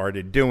they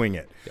started doing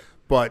it. Yeah.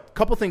 But a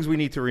couple things we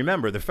need to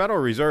remember. The Federal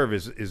Reserve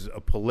is a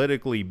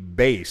politically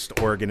based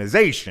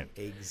organization.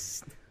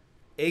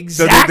 Exactly.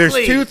 So there's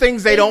two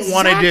things they don't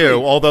want to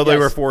do, although they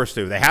were forced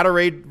to. They had to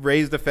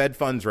raise the Fed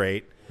funds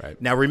rate.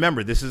 Right. Now,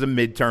 remember, this is a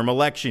midterm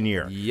election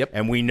year. Yep.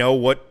 And we know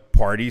what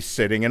party's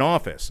sitting in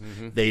office.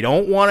 Mm-hmm. They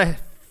don't want to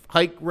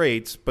hike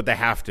rates, but they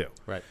have to.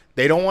 Right.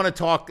 They don't want to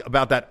talk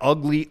about that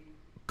ugly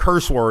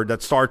curse word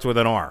that starts with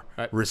an R,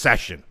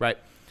 recession. Right.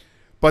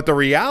 But the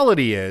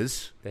reality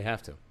is they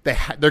have to.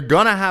 They're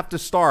going to have to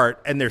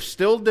start, and they're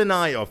still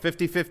denying a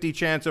 50-50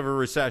 chance of a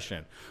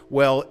recession.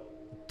 Well,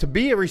 to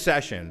be a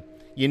recession,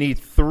 you need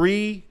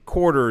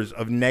 3/4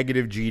 of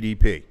negative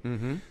GDP.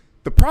 Mm-hmm.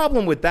 The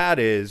problem with that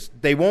is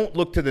they won't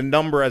look to the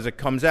number as it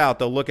comes out.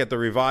 They'll look at the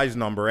revised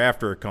number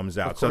after it comes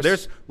out. So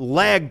there's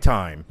lag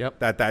time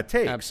that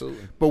takes.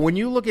 Absolutely. But when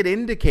you look at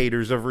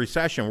indicators of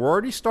recession, we're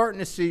already starting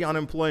to see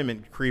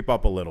unemployment creep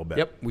up a little bit.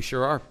 Yep, we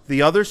sure are.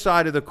 The other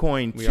side of the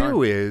coin,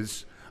 too,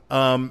 is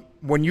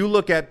when you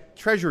look at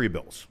Treasury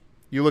bills,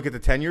 you look at the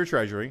 10-year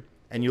Treasury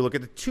and you look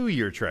at the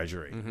 2-year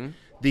Treasury. Mm-hmm.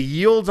 The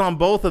yields on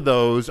both of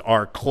those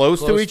are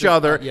close to each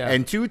other,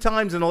 and 2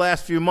 times in the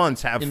last few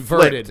months have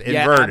inverted. Flipped,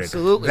 inverted.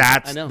 Absolutely.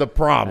 That's the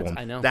problem.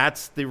 I know.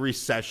 That's the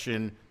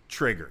recession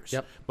triggers.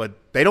 Yep. But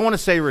they don't want to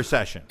say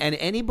recession. And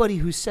anybody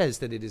who says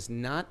that it is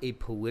not a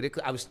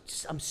political,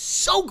 I'm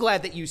so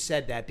glad that you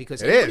said that,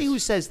 because anybody who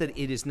says that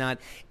it is not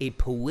a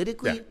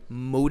politically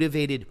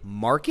motivated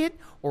market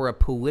or a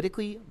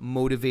politically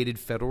motivated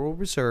Federal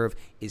Reserve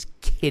is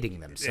kidding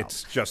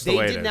themselves. It's just the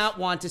way it is. They did not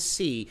want to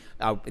see,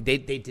 they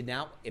did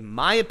not, in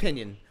my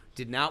opinion,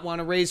 did not want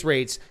to raise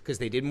rates because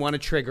they didn't want to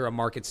trigger a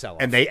market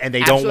sell-off. And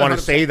they don't want to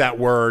 100%. say that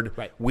word,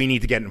 Right. We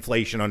need to get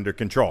inflation under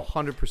control.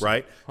 100%.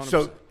 Right? 100%.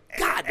 So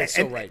God, that's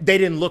so right. They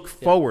didn't look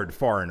forward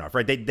far enough,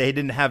 right? They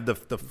didn't have the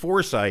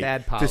foresight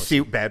to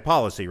see bad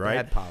policy, right?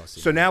 Bad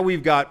policy. So now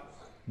we've got,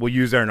 we'll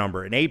use their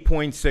number, an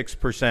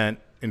 8.6%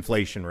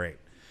 inflation rate.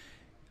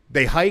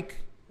 They hike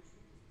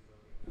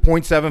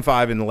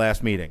 0.75 in the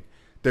last meeting.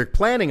 They're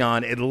planning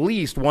on at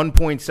least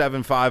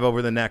 1.75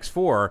 over the next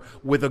 4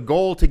 with a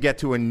goal to get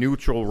to a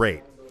neutral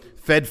rate.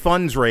 Fed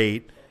funds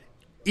rate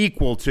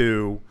equal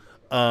to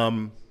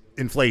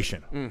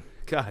inflation.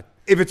 God.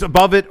 If it's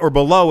above it or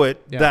below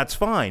it, that's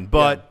fine.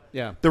 But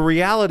the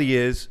reality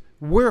is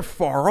we're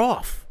far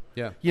off.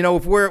 Yeah. You know,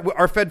 if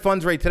our Fed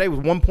funds rate today was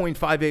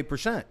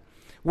 1.58%.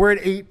 We're at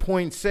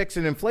 8.6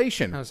 in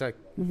inflation. How's that?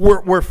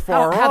 We're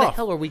far off. How the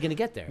hell are we going to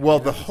get there? Well,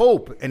 the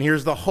hope, and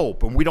here's the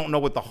hope, and we don't know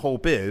what the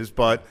hope is,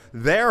 but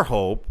their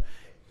hope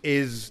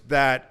is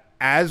that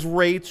as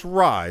rates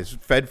rise,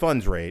 Fed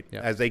funds rate,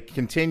 as they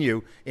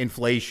continue,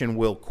 inflation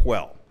will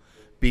quell.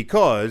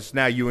 Because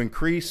now you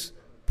increase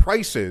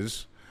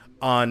prices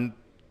on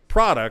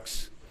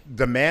products,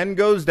 demand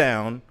goes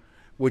down,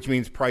 which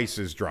means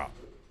prices drop.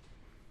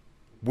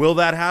 Will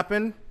that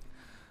happen?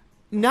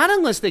 Not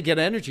unless they get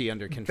energy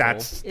under control.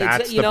 That's the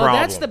problem.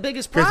 That's the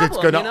biggest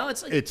problem.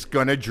 It's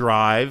gonna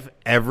drive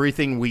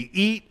everything we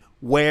eat,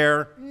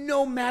 wear,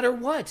 no matter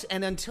what.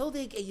 And until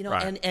they,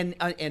 Right.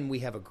 and we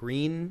have a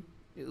green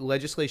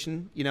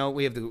legislation.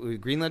 We have the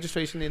green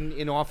legislation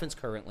in office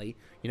currently.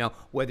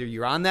 Whether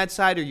you're on that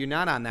side or you're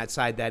not on that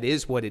side, that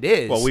is what it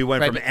is. Well, we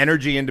went from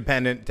energy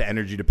independent to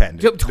energy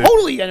dependent.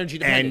 Totally energy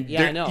dependent.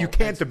 And I know. You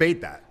can't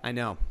debate that. I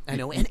know. And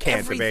can't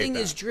everything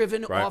debate is that.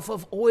 driven Right. off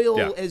of oil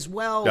Yeah. as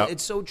well. Yep.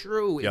 It's so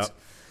true. Yep.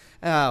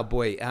 Oh,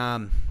 boy.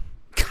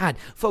 God,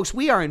 folks,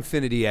 we are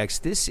Infinity X.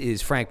 This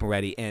is Frank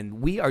Monetti, and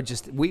we are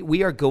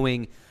we are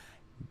going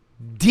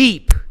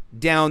deep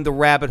down the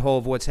rabbit hole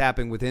of what's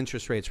happening with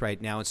interest rates right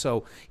now. And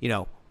so,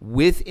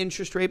 with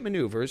interest rate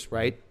maneuvers,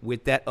 right,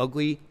 with that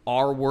ugly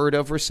R word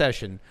of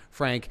recession,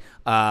 Frank,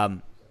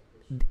 I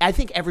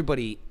think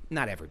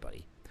not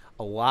everybody,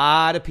 a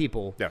lot of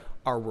people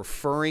are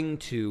referring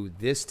to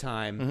this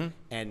time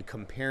and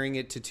comparing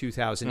it to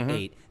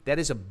 2008. That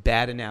is a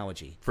bad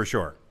analogy. For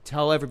sure.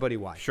 Tell everybody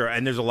why. Sure,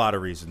 and there's a lot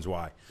of reasons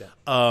why.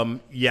 Yeah.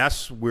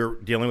 Yes, we're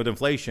dealing with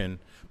inflation,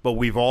 but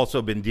we've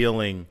also been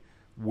dealing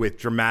with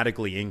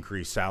dramatically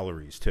increased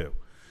salaries too.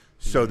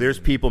 So there's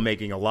people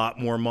making a lot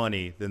more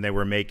money than they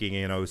were making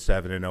in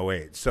 07 and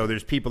 08. So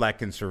there's people that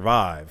can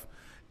survive,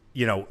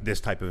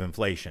 this type of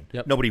inflation.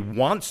 Yep. Nobody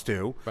wants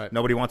to. Right.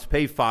 Nobody wants to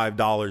pay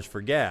 $5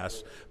 for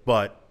gas,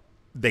 but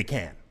they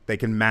can. They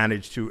can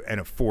manage to and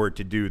afford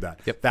to do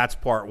that. Yep. That's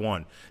part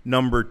one.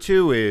 Number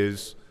two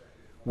is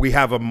we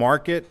have a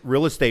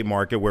real estate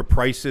market where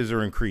prices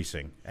are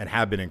increasing and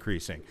have been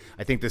increasing.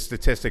 I think the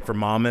statistic for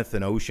Monmouth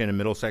and Ocean and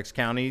Middlesex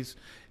counties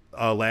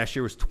last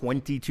year was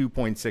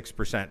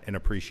 22.6% in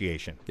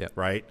appreciation,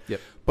 right? Yep.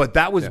 But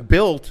that was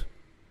built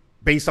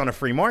based on a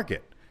free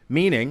market,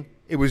 meaning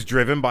it was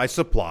driven by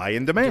supply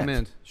and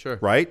demand. Sure.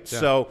 Right? Yeah.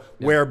 So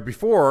where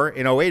before,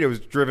 in 08, it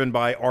was driven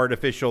by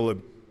artificial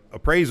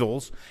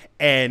appraisals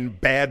and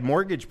bad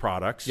mortgage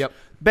products. Yep.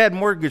 Bad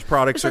mortgage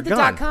products It's like are the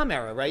gone. .com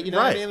era, right? You know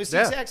what I Right, mean? It was the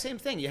yeah. exact same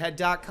thing. You had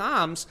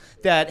 .coms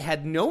that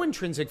had no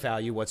intrinsic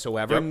value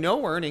whatsoever, Yep.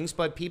 no earnings,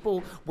 but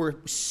people were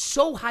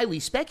so highly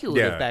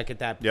speculative Yeah. back at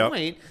that Yep.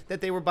 point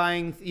that they were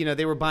buying,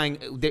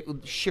 the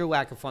sheer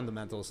lack of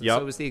fundamentals. And Yep.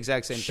 So it was the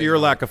exact same thing. Sheer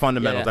lack of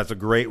fundamentals. Yeah. That's a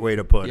great way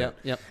to put Yep,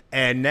 it. yep.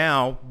 And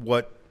now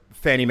what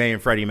Fannie Mae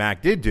and Freddie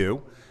Mac did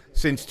do,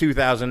 since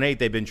 2008,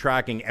 they've been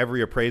tracking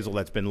every appraisal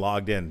that's been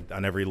logged in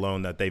on every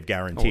loan that they've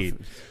guaranteed.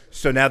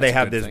 So now they a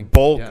have good this thing.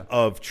 bulk Yeah.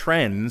 of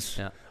trends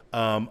Yeah.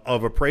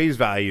 of appraised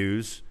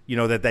values,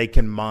 that they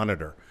can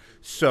monitor.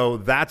 So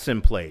that's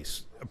in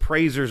place.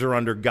 Appraisers are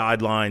under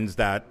guidelines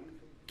that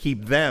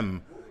keep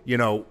them,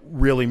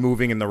 really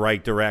moving in the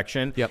right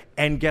direction. Yep.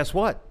 And guess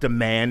what?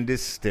 Demand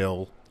is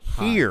still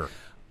here.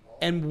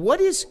 And what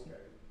is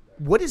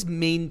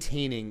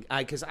maintaining?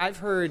 Because I've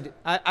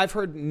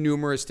heard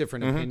numerous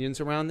different opinions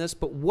around this,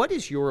 but what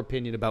is your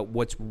opinion about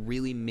what's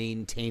really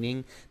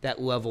maintaining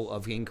that level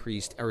of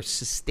increased or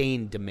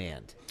sustained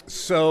demand?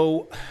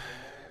 So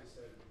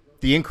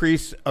the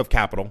increase of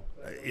capital,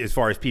 as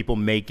far as people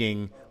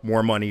making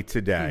more money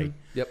today.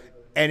 Yep.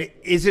 And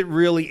is it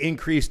really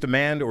increased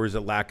demand or is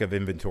it lack of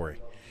inventory?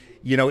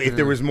 If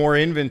there was more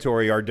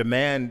inventory, our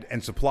demand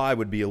and supply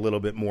would be a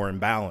little bit more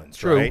imbalanced,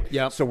 True. right?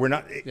 Yep. So we're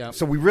not. Yep.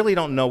 So we really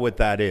don't know what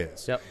that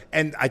is. Yep.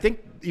 And I think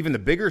even the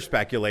bigger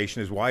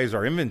speculation is why is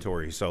our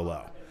inventory so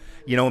low?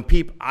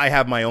 And I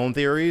have my own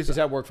theories. Does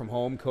that work from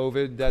home,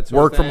 COVID, that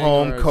sort Work of from thing,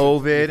 home, or is it-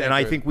 COVID, you and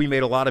I or- think we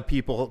made a lot of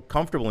people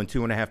comfortable in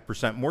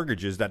 2.5%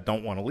 mortgages that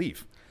don't want to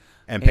leave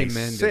and pay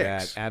Amen 6%. to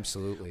that.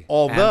 Absolutely.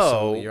 Although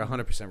Absolutely. You're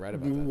 100% right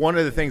about that. one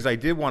of the things I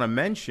did want to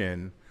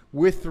mention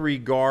with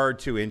regard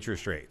to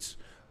interest rates,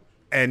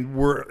 and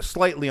we're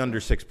slightly under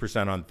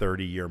 6% on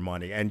 30-year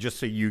money. And just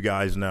so you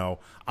guys know,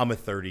 I'm a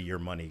 30-year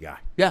money guy.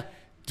 Yeah.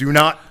 Do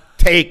not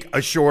take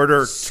a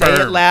shorter Say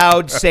term. it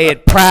loud. Say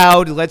it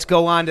proud. Let's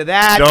go on to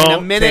that in a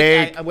Don't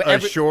minute. take a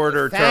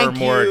shorter term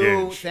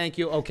mortgage. Thank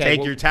you. Okay. Take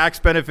well, your tax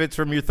benefits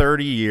from your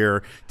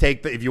 30-year.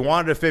 If you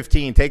wanted a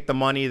 15, take the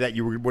money that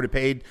you would have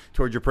paid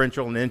towards your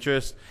principal and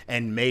interest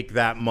and make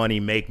that money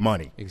make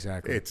money.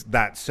 Exactly. It's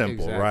that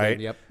simple,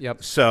 exactly. right?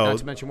 Yep. So, not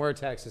to mention where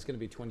tax is going to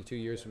be 22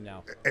 years from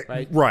now,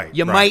 right? right,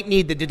 You right. might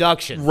need the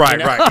deduction. Right, you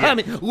know? right, yeah. I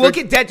mean, look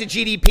at debt to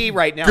GDP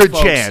right now. Good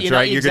folks. chance,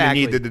 right? You're going to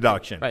exactly. need the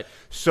deduction. Right.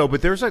 So,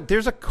 but there's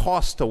a cost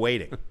to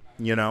waiting.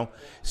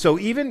 So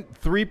even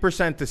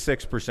 3% to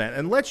 6%,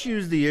 and let's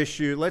use the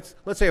issue. Let's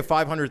say a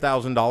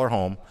 $500,000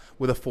 home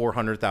with a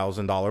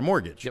 $400,000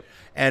 mortgage. Yep.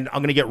 And I'm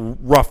going to get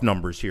rough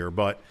numbers here,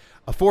 but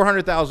a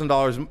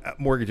 $400,000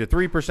 mortgage at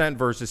 3%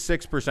 versus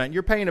 6%,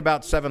 you're paying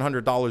about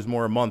 $700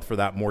 more a month for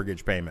that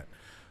mortgage payment,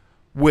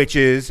 which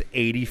is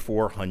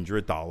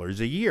 $8,400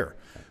 a year.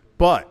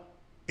 But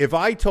if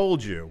I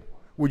told you,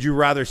 would you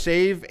rather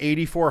save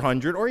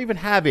 $8,400 or even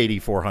have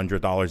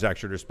 $8,400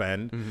 extra to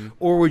spend,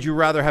 or would you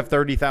rather have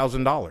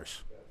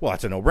 $30,000? Well,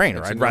 that's a no-brainer.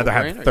 It's a I'd rather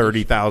have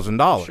no-brainer.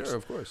 $30,000. Sure,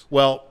 of course.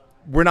 Well,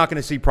 we're not going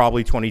to see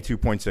probably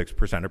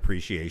 22.6%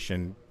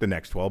 appreciation the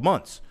next 12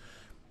 months.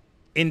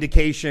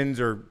 Indications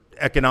or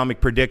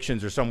economic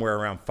predictions are somewhere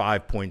around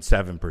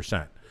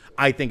 5.7%.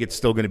 I think it's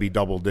still going to be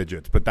double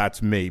digits, but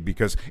that's me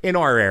because in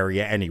our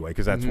area anyway,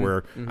 because that's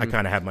where I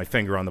kind of have my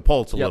finger on the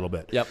pulse a little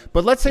bit. Yep.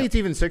 But let's say it's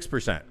even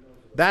 6%.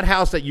 That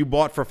house that you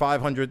bought for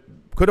 $500,000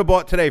 could have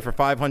bought today for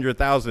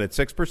 $500,000 at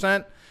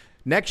 6%.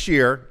 Next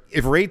year,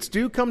 if rates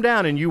do come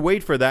down and you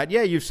wait for that,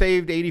 you've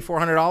saved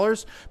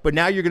 $8,400, but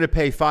now you're going to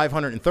pay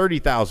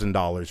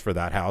 $530,000 for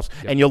that house,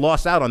 and you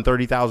lost out on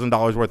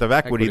 $30,000 worth of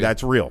equity.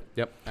 That's real.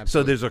 Yep. So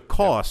Absolutely. there's a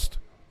cost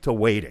to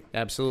waiting.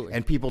 Absolutely.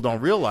 And people don't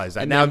realize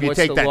that. And now, then if you what's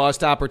take the that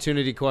lost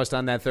opportunity cost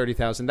on that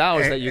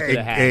 $30,000 that you could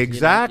have had?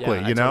 exactly,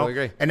 I totally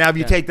agree. And now if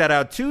you take that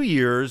out 2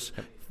 years,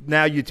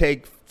 now you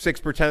take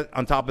 6%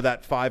 on top of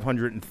that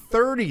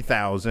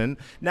 $530,000.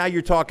 Now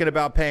you're talking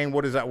about paying,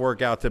 what does that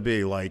work out to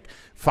be, like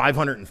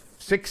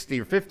 $560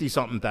 or 50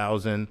 something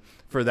thousand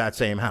for that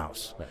same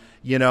house?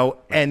 Right.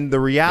 And the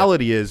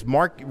reality is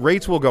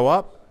rates will go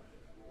up,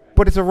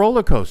 but it's a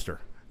roller coaster.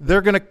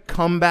 They're going to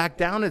come back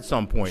down at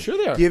some point, Sure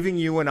they are. giving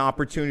you an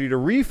opportunity to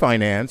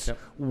refinance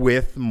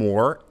with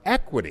more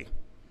equity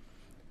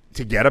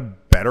to get a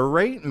better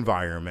rate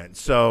environment.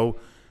 So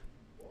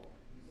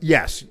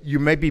yes, you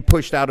may be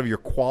pushed out of your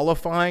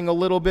qualifying a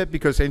little bit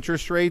because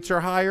interest rates are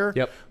higher.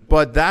 Yep.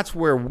 But that's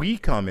where we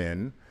come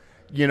in,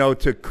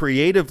 to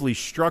creatively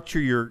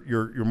structure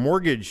your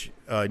mortgage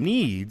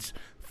needs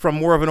from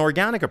more of an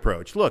organic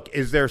approach. Look,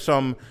 is there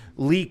some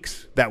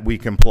leaks that we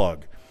can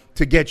plug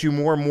to get you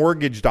more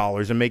mortgage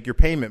dollars and make your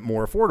payment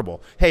more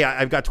affordable? Hey,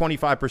 I've got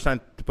 25%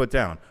 to put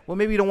down. Well,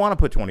 maybe you don't want to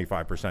put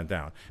 25%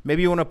 down.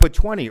 Maybe you want to put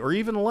 20 or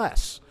even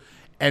less.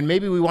 And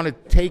maybe we want to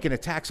take and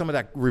attack some of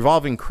that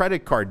revolving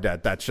credit card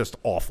debt that's just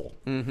awful.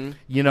 Mm-hmm.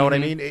 You know what I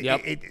mean?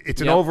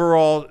 It's an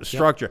overall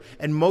structure.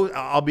 And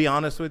I'll be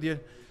honest with you,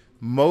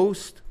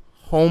 most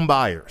home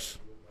buyers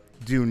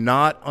do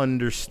not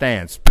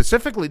understand,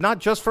 specifically not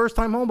just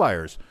first-time home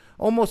buyers,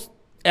 almost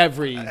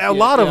a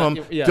lot of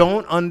them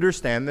don't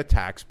understand the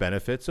tax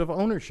benefits of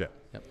ownership.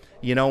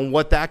 You know, and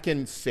what that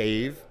can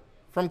save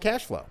from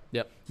cash flow.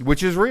 Yep.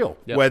 Which is real.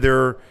 Yep.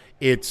 Whether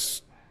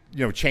it's,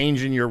 you know,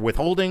 change in your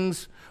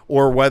withholdings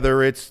or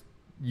whether it's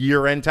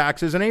year-end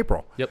taxes in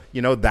April. Yep.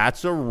 You know,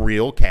 that's a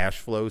real cash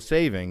flow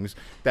savings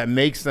that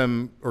makes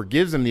them or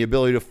gives them the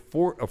ability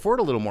to afford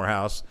a little more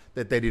house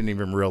that they didn't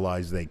even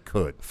realize they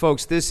could.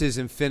 Folks, this is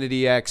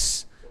Infinity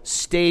X,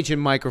 stage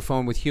and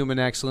microphone with human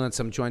excellence.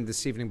 I'm joined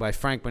this evening by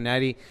Frank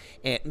Monetti.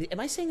 And, am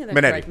I saying that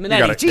Monetti. right? You Monetti.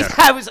 got it,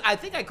 Jeez, yeah. I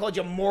think I called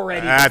you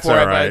Moretti That's before.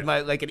 all right.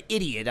 Like an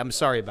idiot. I'm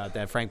sorry about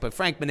that, Frank. But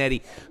Frank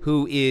Monetti,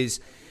 who is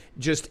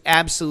just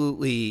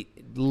absolutely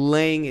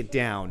laying it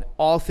down,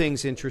 all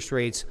things interest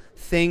rates,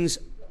 things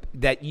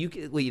that you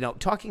know,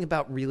 talking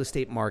about real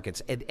estate markets,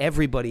 and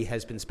everybody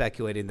has been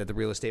speculating that the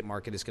real estate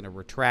market is going to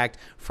retract.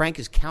 Frank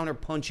is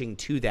counterpunching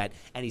to that,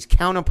 and he's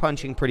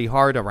counterpunching pretty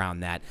hard around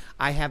that.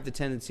 I have the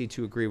tendency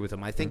to agree with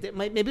him. I think that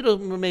maybe it'll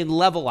remain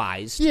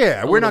levelized.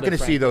 Yeah, we're not going to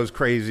see those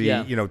crazy,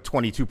 Yeah. you know,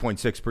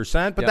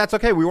 22.6%, but Yep. that's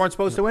okay. We weren't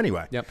supposed to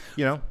anyway. Yep.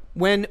 You know?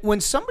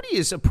 When somebody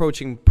is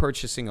approaching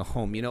purchasing a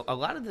home, you know, a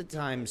lot of the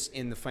times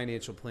in the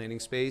financial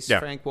planning space, Yeah.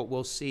 Frank, what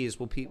we'll see is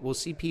we'll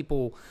see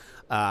people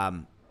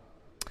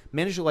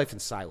manage your life in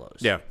silos.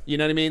 Yeah. You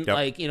know what I mean? Yep.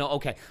 Like, you know,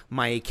 okay,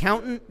 my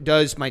accountant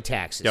does my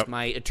taxes. Yep.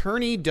 My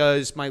attorney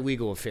does my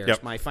legal affairs.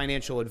 Yep. My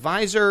financial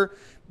advisor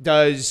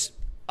does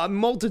a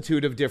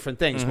multitude of different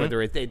things, Mm-hmm.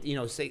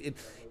 whether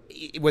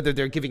whether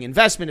they're giving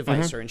investment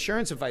advice or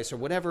insurance advice or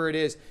whatever it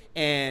is.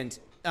 And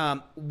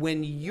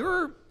when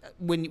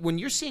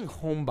you're seeing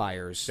home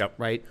buyers, Yep.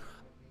 right,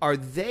 are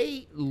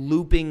they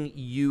looping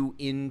you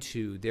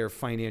into their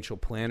financial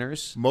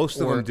planners? Most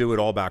of them do it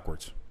all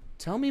backwards.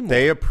 Tell me more.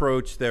 They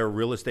approach their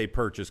real estate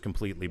purchase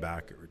completely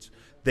backwards.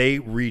 They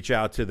reach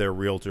out to their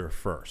realtor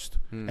first.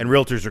 And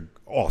realtors are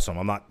awesome.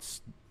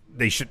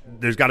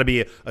 There's got to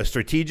be a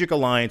strategic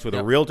alliance with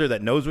Yep. a realtor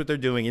that knows what they're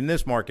doing in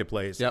this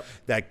marketplace, Yep.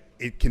 that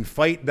it can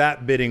fight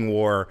that bidding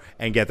war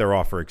and get their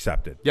offer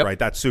accepted. Yep. Right?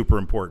 That's super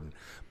important.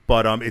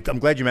 But I'm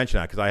glad you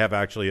mentioned that, because I have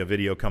actually a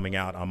video coming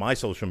out on my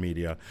social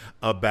media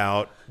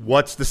about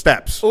what's the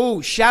steps. Oh,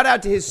 shout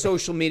out to his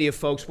social media,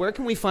 folks. Where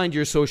can we find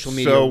your social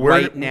media So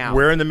right now?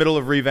 We're in the middle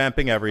of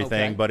revamping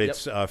everything, Okay. but Yep.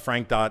 it's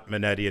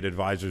Frank.Monetti at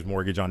Advisors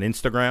Mortgage on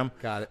Instagram.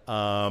 Got it.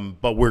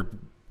 But we're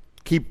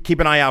keep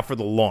an eye out for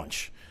the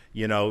launch.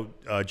 You know,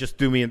 just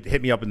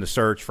hit me up in the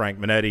search, Frank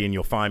Monetti, and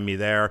you'll find me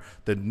there.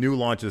 The new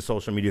launch of the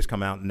social media's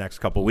come out in the next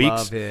couple weeks.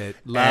 Love it.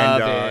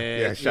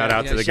 Yeah, shout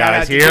out to the Shout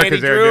guys out to here, Danny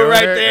because they're Drew doing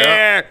right it.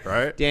 there. Yep,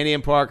 right. Danny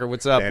and Parker,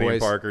 what's up, Danny boys?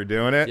 and Parker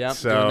doing it. Yep,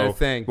 So, doing their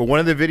thing. But one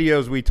of the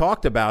videos we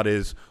talked about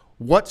is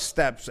what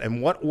steps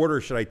and what order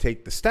should I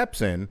take the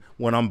steps in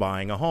when I'm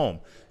buying a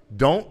home.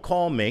 Don't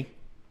call me.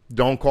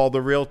 Don't call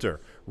the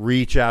realtor.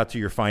 Reach out to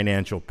your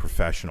financial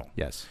professional.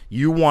 Yes.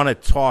 You want to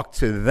talk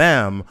to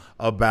them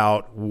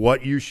about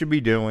what you should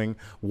be doing,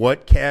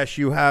 what cash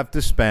you have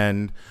to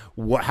spend,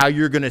 how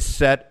you're going to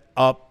set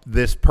up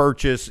this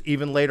purchase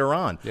even later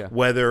on. Yeah.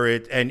 Whether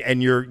it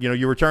and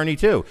your attorney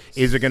too.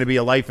 Is it going to be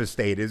a life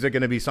estate? Is it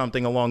going to be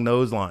something along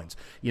those lines?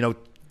 You know,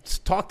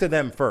 talk to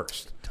them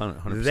first.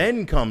 100%.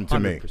 Then come to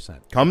me.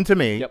 100%. Come to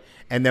me, Yep.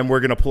 and then we're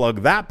going to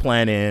plug that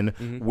plan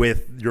in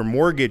with your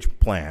mortgage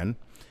plan,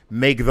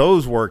 make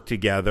those work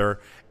together,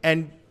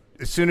 and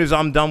as soon as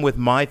I'm done with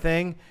my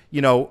thing,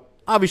 you know,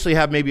 obviously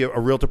have maybe a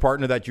realtor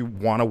partner that you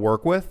want to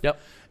work with. Yep.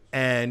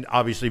 And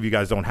obviously, if you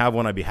guys don't have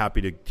one, I'd be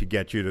happy to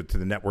get you to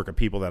the network of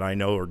people that I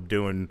know are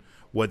doing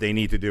what they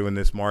need to do in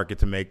this market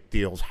to make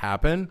deals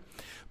happen.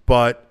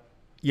 But,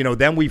 you know,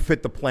 then we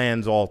fit the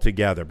plans all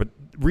together. But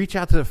reach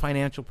out to the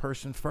financial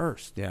person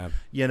first. Yeah.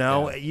 You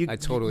know, Yeah. you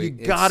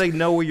got to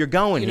know where you're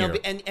going You know,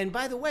 here. and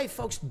by the way,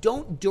 folks,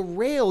 don't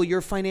derail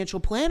your financial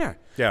planner.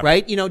 Yeah.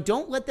 Right? You know,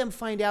 don't let them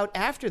find out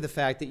after the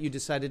fact that you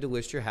decided to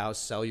list your house,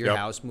 sell your Yep.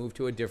 house, move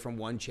to a different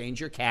one, change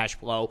your cash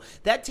flow.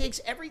 That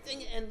takes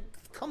everything and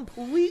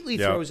completely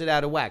Yep. throws it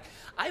out of whack.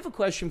 I have a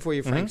question for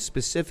you, Frank,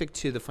 specific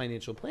to the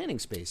financial planning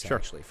space, Sure.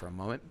 actually, for a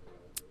moment.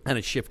 Kind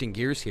of shifting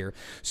gears here.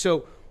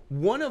 So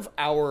one of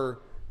our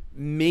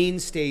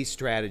mainstay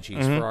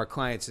strategies for our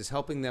clients is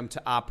helping them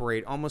to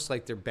operate almost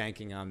like they're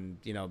banking on,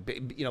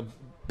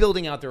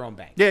 building out their own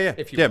bank. Yeah.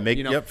 If you Yeah,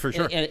 will, yep, for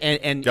sure.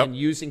 And Yep.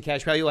 using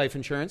cash value life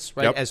insurance,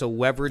 right, Yep. as a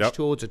leverage Yep.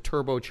 tool. It's a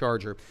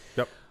turbocharger.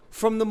 Yep.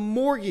 From the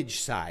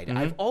mortgage side,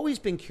 I've always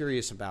been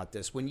curious about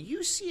this. When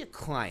you see a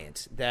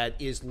client that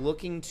is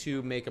looking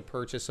to make a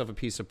purchase of a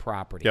piece of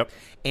property, Yep.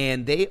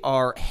 and they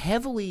are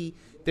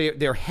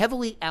they're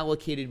heavily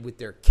allocated with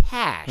their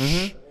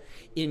cash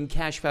in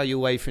cash value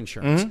life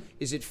insurance,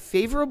 is it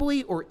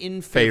favorably or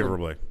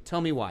unfavorably? Favorably.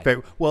 Tell me why.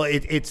 Well,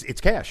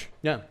 it's cash.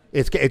 Yeah.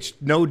 It's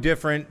no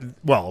different.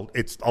 Well,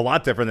 it's a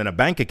lot different than a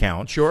bank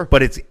account. Sure.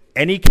 But it's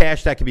any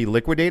cash that can be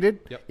liquidated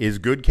Yep. is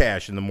good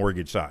cash in the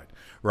mortgage side,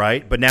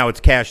 right? But now it's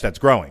cash that's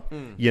growing.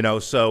 You know,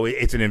 so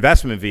it's an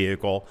investment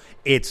vehicle.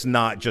 It's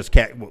not just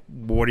cash.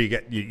 What do you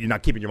get? You're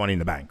not keeping your money in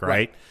the bank,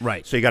 right?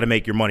 Right. So you got to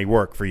make your money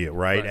work for you,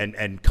 right?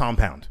 And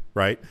compound,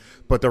 right?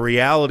 But the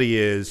reality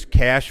is,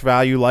 cash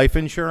value life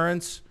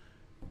insurance,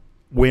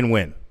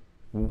 win-win,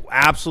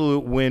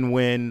 absolute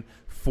win-win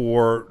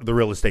for the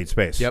real estate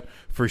space. Yep.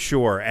 For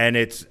sure. And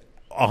it's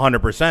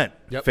 100%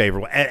 Yep.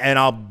 favorable. And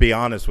I'll be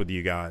honest with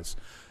you guys.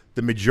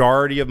 The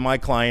majority of my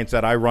clients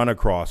that I run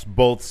across,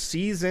 both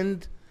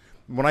seasoned,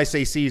 when I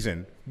say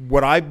seasoned,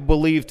 what I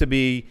believe to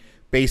be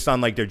based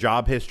on like their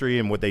job history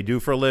and what they do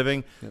for a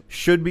living,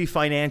 should be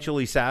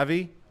financially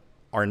savvy,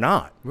 are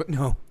not.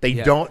 No. They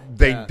don't.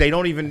 They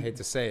don't even. I hate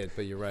to say it,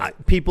 but you're right.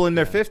 People in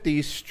their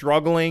 50s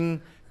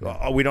struggling.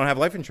 Oh, we don't have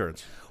life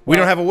insurance. We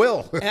don't have a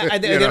will. They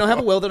don't have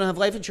a will. They don't have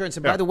life insurance.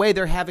 And by the way,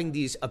 they're having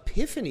these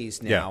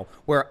epiphanies now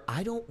where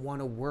I don't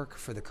want to work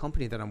for the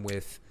company that I'm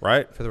with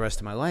for the rest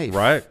of my life.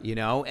 Right.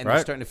 And they're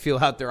starting to feel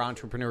out their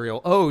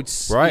entrepreneurial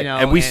oats. Right.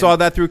 And we saw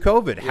that through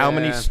COVID. How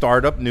many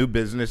startup new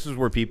businesses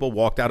where people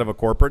walked out of a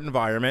corporate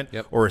environment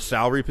or a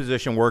salary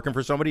position working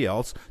for somebody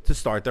else to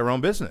start their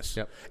own business.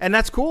 And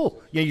that's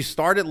cool. You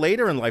start it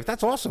later in life.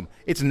 That's awesome.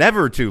 It's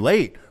never too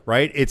late,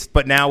 right?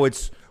 But now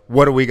it's,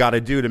 what do we got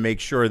to do to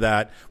make sure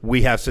that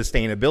we have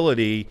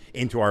sustainability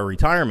into our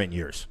retirement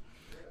years?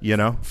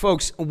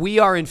 Folks, we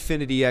are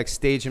Infinity X,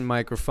 stage and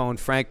microphone.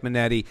 Frank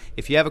Monetti.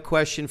 If you have a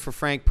question for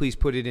Frank, please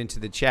put it into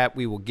the chat.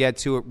 We will get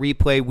to it.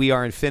 Replay,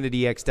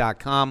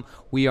 weareinfinityx.com.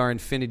 We are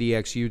Infinity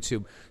X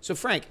YouTube. So,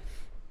 Frank,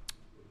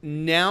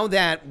 now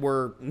that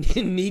we're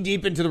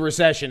knee-deep into the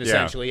recession,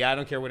 essentially, I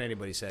don't care what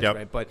anybody says,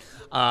 right? But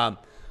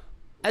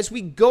as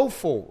we go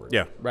forward,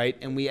 right,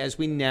 and as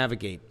we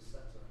navigate,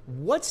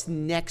 what's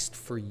next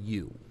for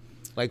you?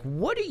 Like,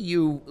 what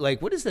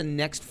does the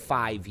next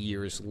 5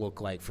 years look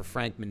like for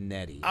Frank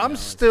Monetti? I'm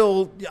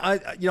still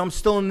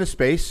in this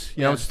space.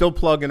 I'm still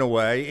plugging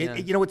away.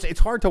 It's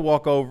hard to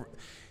walk over.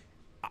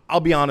 I'll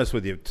be honest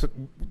with you.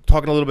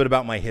 Talking a little bit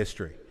about my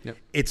history.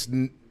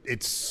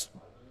 It's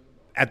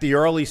at the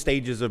early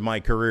stages of my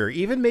career,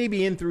 even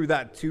maybe in through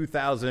that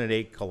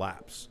 2008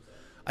 collapse.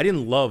 I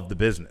didn't love the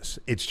business.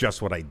 It's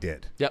just what I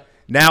did.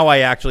 Now I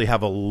actually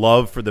have a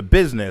love for the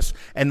business,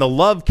 and the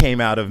love came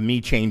out of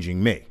me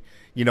changing me.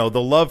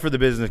 The love for the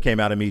business came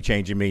out of me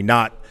changing me.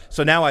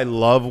 So now I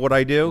love what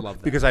I do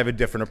because I have a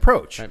different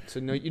approach. Right. So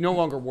you no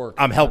longer work.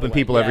 I'm helping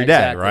people every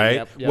day,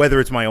 right?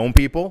 Whether it's my own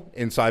people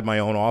inside my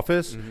own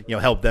office,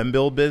 help them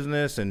build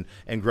business and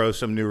grow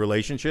some new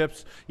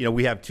relationships.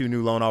 We have 2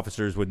 new loan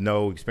officers with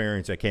no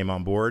experience that came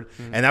on board,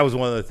 and that was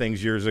one of the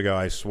things years ago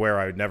I swear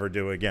I would never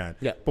do again.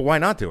 But why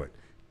not do it?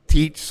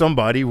 Teach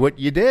somebody what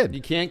you did.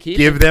 You can't keep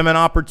give them an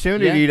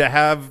opportunity to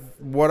have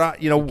what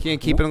you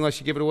can't keep it unless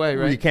you give it away,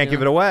 right? You can't give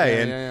it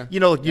away,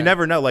 you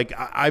never know. Like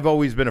I've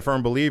always been a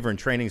firm believer in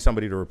training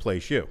somebody to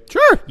replace you.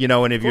 Sure.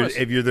 And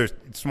if you're the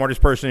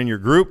smartest person in your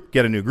group,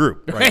 get a new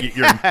group. Right?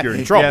 You're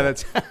in trouble.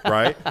 That's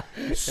right.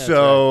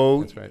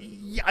 So that's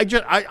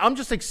right. I'm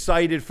just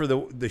excited for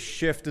the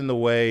shift in the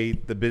way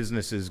the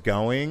business is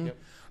going.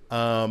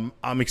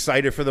 I'm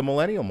excited for the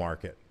millennial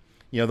market.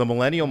 The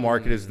millennial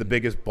market is the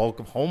biggest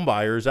bulk of home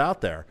buyers out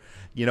there.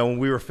 When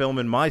we were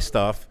filming my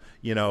stuff,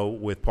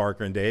 with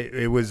Parker and Dave,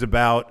 it was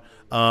about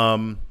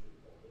the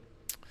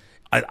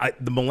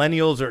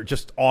millennials are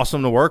just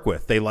awesome to work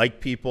with. They like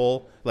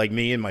people like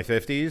me in my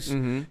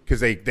 50s because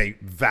they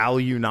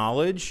value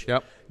knowledge.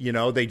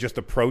 They just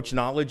approach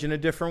knowledge in a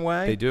different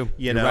way. They do.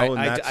 Right. And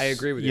I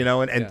agree with you.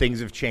 And things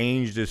have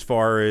changed as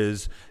far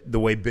as the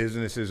way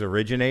businesses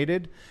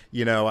originated.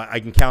 I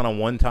can count on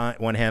one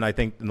hand, I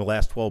think, in the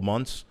last 12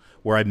 months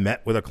where I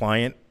met with a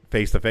client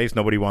face-to-face.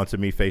 Nobody wants to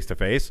meet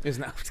face-to-face.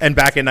 And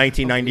back in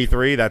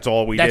 1993, that's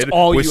all we did.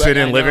 We sit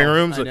in living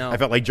rooms. I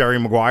felt like Jerry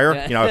Maguire.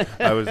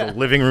 I was a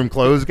living room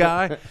clothes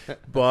guy.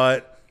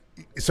 But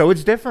so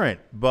it's different.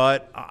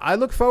 But I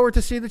look forward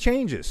to see the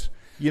changes,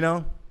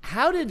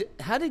 How did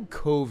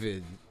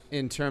COVID,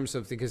 in terms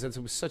of, because that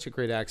was such a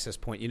great access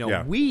point,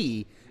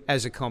 we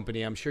as a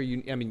company, I'm sure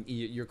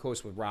you're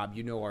close with Rob,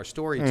 our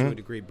story to a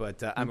degree,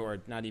 but or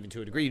not even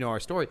to a degree,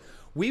 our story.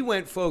 We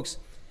went, folks,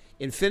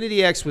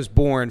 Infinity X was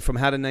born from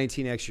how to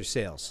 19X your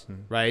sales,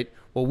 right?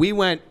 Well, we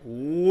went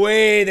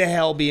way the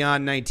hell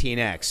beyond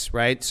 19X,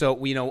 right? So,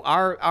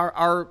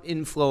 our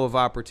inflow of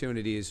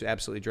opportunity is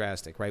absolutely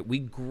drastic, right? We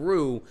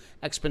grew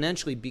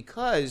exponentially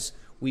because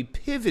we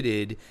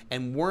pivoted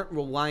and weren't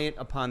reliant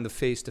upon the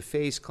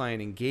face-to-face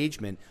client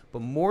engagement,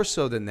 but more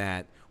so than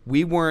that,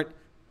 we weren't,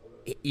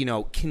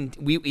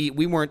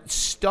 we weren't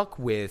stuck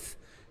with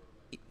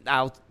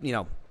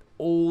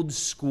old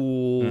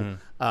school,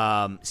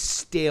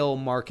 stale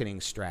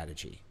marketing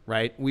strategy,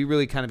 right? We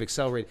really kind of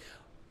accelerated.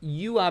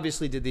 You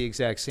obviously did the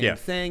exact same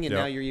thing, and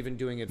now you're even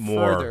doing it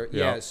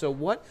further. So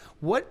what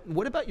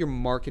about your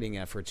marketing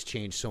efforts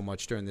changed so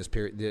much during this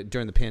period,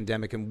 during the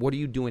pandemic, and what are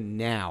you doing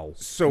now?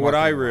 So what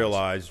I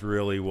realized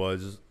really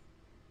was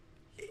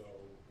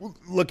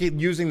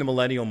using the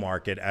millennial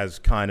market as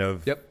kind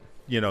of the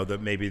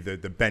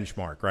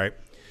benchmark, right?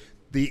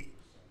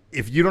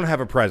 If you don't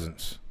have a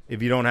presence,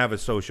 if you don't have a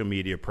social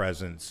media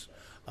presence,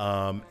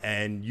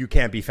 and you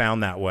can't be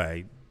found that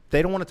way,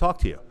 they don't want to talk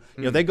to you.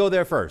 They go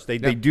there first. They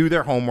do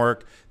their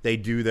homework. They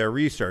do their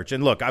research.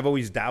 And look, I've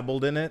always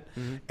dabbled in it.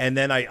 And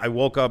then I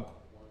woke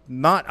up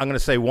not, I'm going to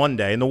say one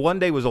day, and the one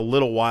day was a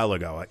little while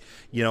ago.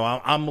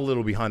 I'm a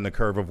little behind the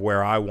curve of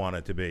where I want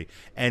it to be,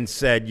 and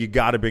said, you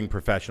got to bring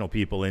professional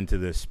people into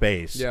this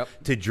space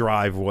to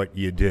drive what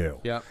you do.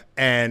 Yep.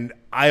 And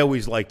I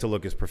always like to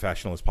look as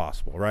professional as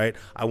possible, right?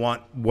 I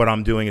want what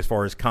I'm doing as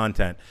far as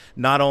content,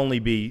 not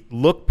only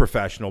look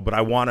professional, but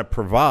I want to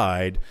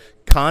provide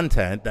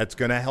content that's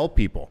going to help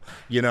people.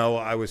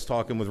 I was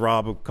talking with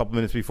Rob a couple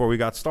minutes before we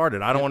got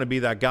started. I don't want to be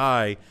that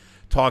guy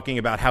talking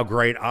about how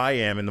great I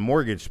am in the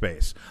mortgage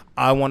space.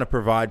 I want to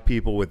provide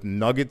people with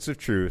nuggets of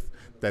truth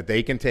that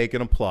they can take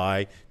and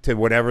apply to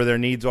whatever their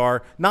needs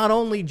are, not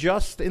only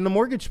just in the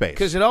mortgage space.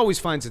 Because it always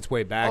finds its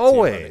way back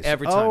always, to you,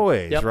 every time.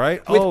 Always,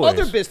 right? With always.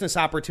 other business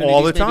opportunities,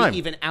 all the time. Maybe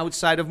even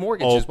outside of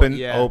mortgages.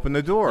 Open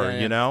the door,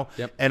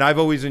 Yep. And I've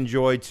always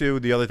enjoyed,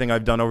 too, the other thing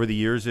I've done over the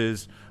years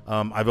is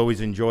I've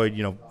always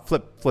enjoyed,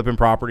 flipping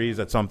properties.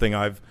 That's something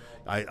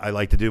I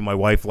like to do. My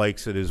wife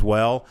likes it as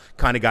well.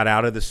 Kind of got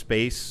out of the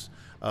space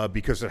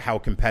because of how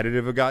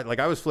competitive it got. Like,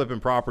 I was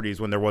flipping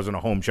properties when there wasn't a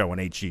home show on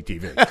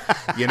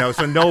HGTV,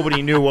 so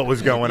nobody knew what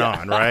was going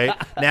on, right?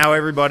 Now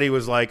everybody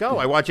was like, oh,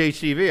 I watch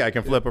HGTV, I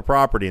can flip a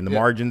property, and the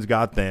margins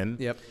got thin.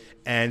 Yep.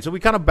 And so we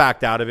kind of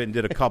backed out of it and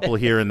did a couple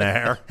here and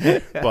there.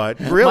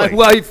 But really, my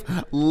wife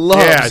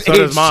loves so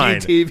does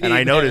mine. HGTV, and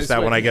I noticed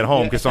that when I get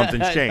home because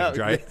something's changed,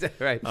 right?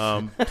 Right.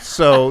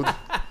 So,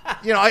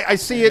 I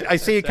see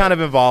it kind of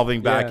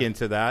evolving back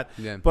into that.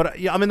 Yeah. But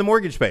I'm in the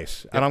mortgage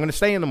space, and I'm going to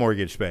stay in the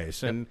mortgage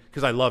space, and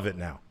because I love it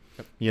now.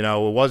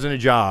 It wasn't a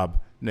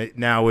job.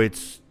 Now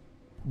it's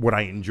what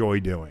I enjoy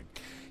doing.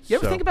 You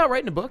ever think about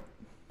writing a book?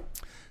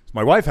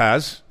 My wife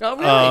has. Oh,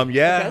 really?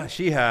 Yeah,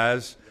 she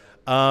has.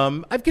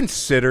 I've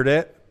considered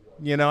it.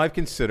 I've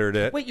considered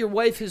it. Wait, your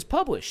wife is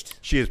published?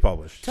 She is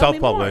published. Tell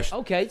self-published. Me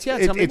more. Okay, tell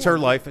me it's more. her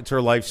life. It's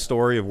her life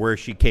story of where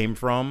she came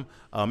from.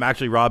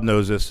 Actually, Rob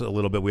knows this a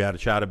little bit. We had a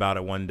chat about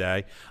it one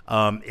day.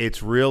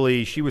 It's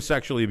really, she was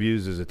sexually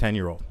abused as a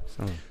 10-year-old.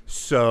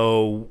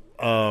 So,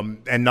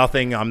 and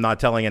nothing, I'm not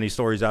telling any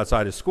stories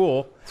outside of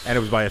school, and it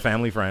was by a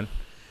family friend.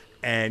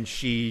 And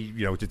she,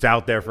 it's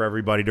out there for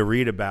everybody to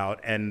read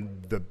about,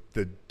 and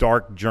the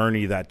dark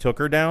journey that took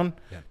her down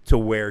to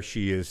where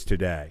she is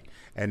today.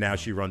 And now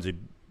she runs a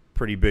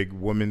pretty big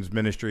women's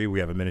ministry.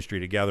 We have a ministry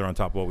together on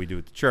top of what we do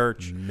at the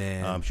church.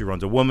 Man. She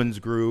runs a women's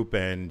group,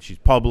 and she's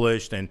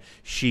published, and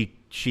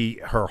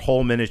her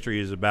whole ministry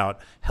is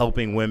about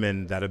helping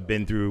women that have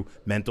been through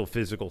mental,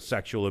 physical,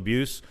 sexual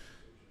abuse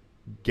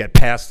get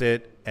past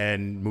it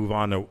and move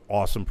on to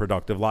awesome,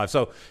 productive lives.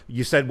 So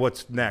you said,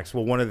 what's next?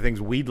 Well, one of the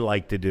things we'd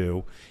like to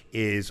do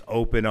is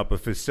open up a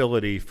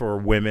facility for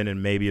women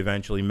and maybe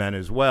eventually men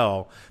as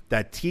well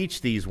that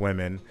teach these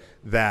women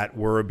that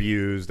were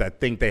abused, that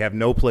think they have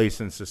no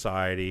place in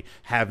society,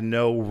 have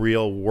no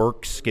real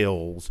work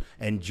skills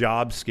and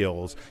job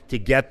skills, to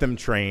get them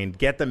trained,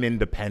 get them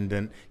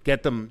independent,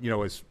 get them,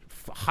 as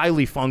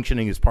highly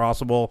functioning as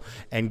possible,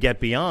 and get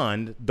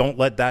beyond. Don't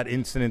let that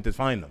incident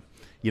define them.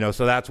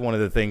 So that's one of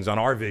the things on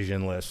our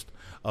vision list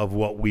of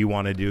what we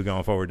want to do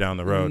going forward down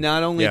the road.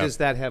 Not only does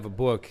that have a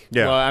book,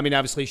 well, I mean,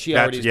 obviously she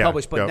already is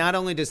published, but not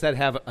only does that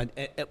have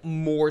a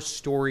more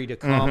story to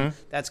come,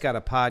 that's got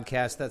a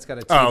podcast, that's got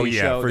a TV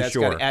show. For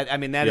sure.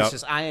 That is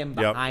just, I am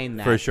behind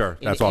that. For sure.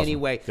 That's awesome.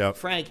 Anyway,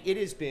 Frank, it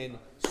has been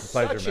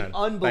such an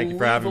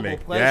unbelievable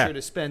pleasure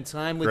to spend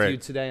time with you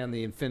today on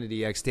the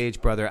Infinity X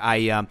stage, brother.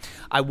 I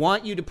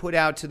want you to put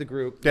out to the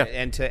group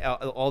and to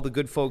all the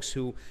good folks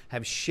who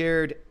have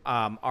shared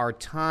our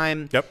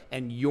time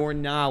and your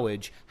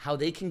knowledge, how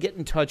they can get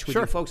in touch with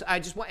you folks. I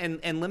just want,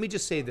 and let me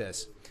just say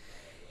this: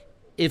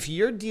 if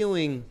you're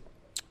dealing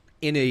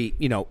in a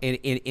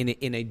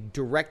in a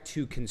direct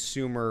to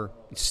consumer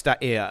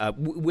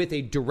with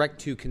a direct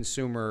to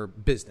consumer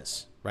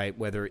business, right?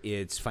 Whether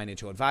it's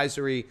financial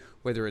advisory,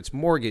 whether it's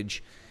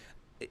mortgage,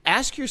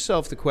 ask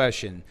yourself the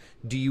question: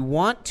 do you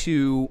want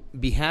to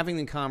be having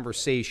the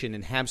conversation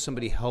and have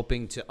somebody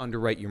helping to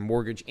underwrite your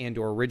mortgage and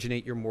or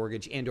originate your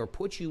mortgage and or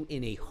put you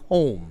in a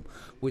home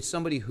with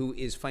somebody who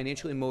is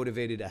financially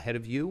motivated ahead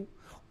of you,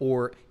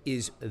 or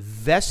is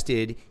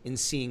vested in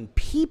seeing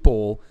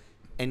people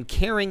and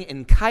caring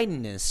and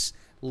kindness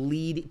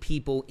lead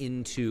people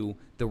into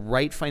the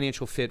right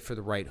financial fit for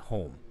the right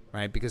home?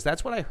 Right? Because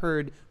that's what I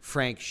heard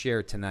Frank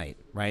share tonight,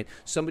 right?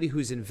 Somebody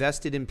who's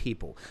invested in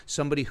people,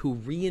 somebody who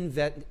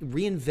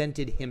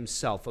reinvented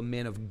himself, a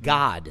man of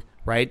God,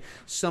 right?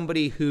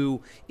 Somebody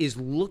who is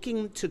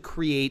looking to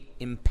create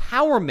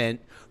empowerment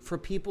for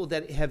people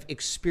that have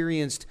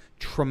experienced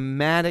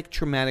traumatic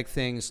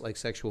things like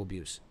sexual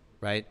abuse,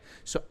 right?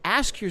 So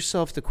ask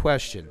yourself the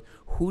question: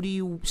 who do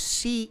you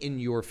see in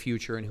your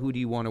future, and who do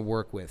you want to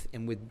work with?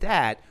 And with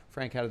that,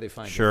 Frank, how do they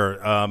find you? Sure.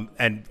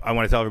 And I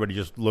want to tell everybody,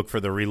 just look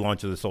for the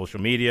relaunch of the social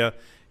media.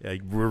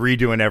 We're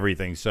redoing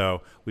everything.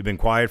 So we've been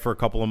quiet for a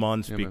couple of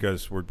months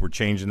because we're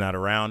changing that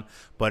around.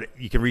 But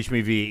you can reach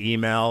me via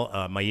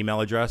email. My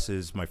email address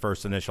is my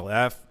first initial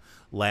F,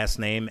 last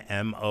name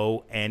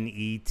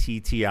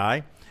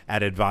Monetti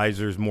at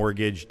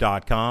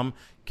advisorsmortgage.com. You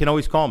can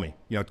always call me.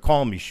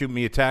 Call me. Shoot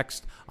me a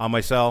text on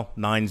my cell,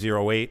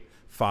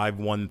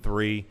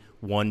 908-513-1013.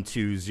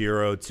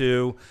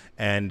 1202.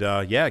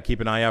 And keep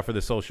an eye out for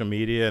the social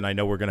media. And I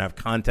know we're going to have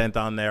content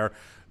on there,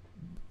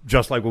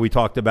 just like what we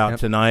talked about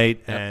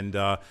tonight. Yep. And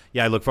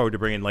I look forward to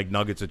bringing like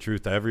nuggets of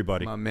truth to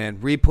everybody. My man.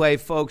 Replay,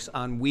 folks,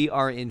 on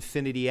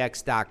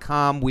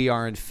weareinfinityx.com. We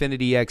are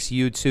InfinityX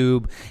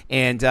YouTube.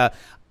 And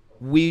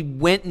we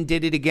went and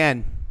did it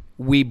again.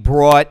 We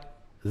brought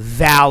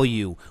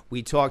value.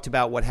 We talked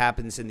about what's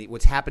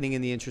happening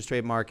in the interest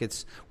rate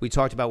markets. We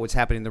talked about what's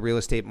happening in the real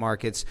estate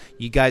markets.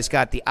 You guys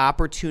got the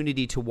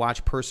opportunity to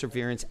watch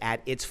Perseverance at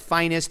its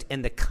finest,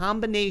 and the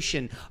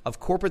combination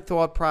of corporate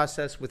thought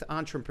process with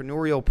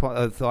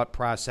entrepreneurial thought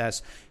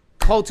process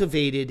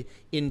cultivated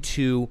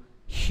into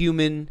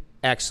human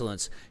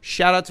excellence.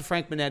 Shout out to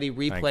Frank Monetti,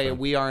 replay at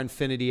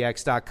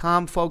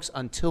weareinfinityx.com. Folks,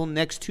 until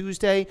next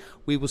Tuesday,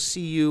 we will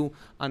see you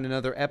on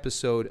another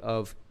episode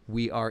of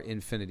We Are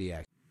Infinity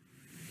X.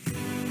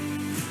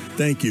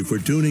 Thank you for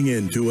tuning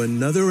in to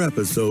another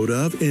episode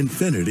of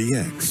Infinity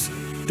X.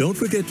 Don't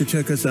forget to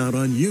check us out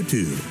on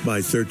YouTube by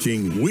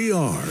searching We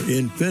Are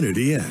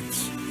Infinity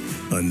X.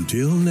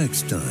 Until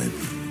next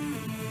time.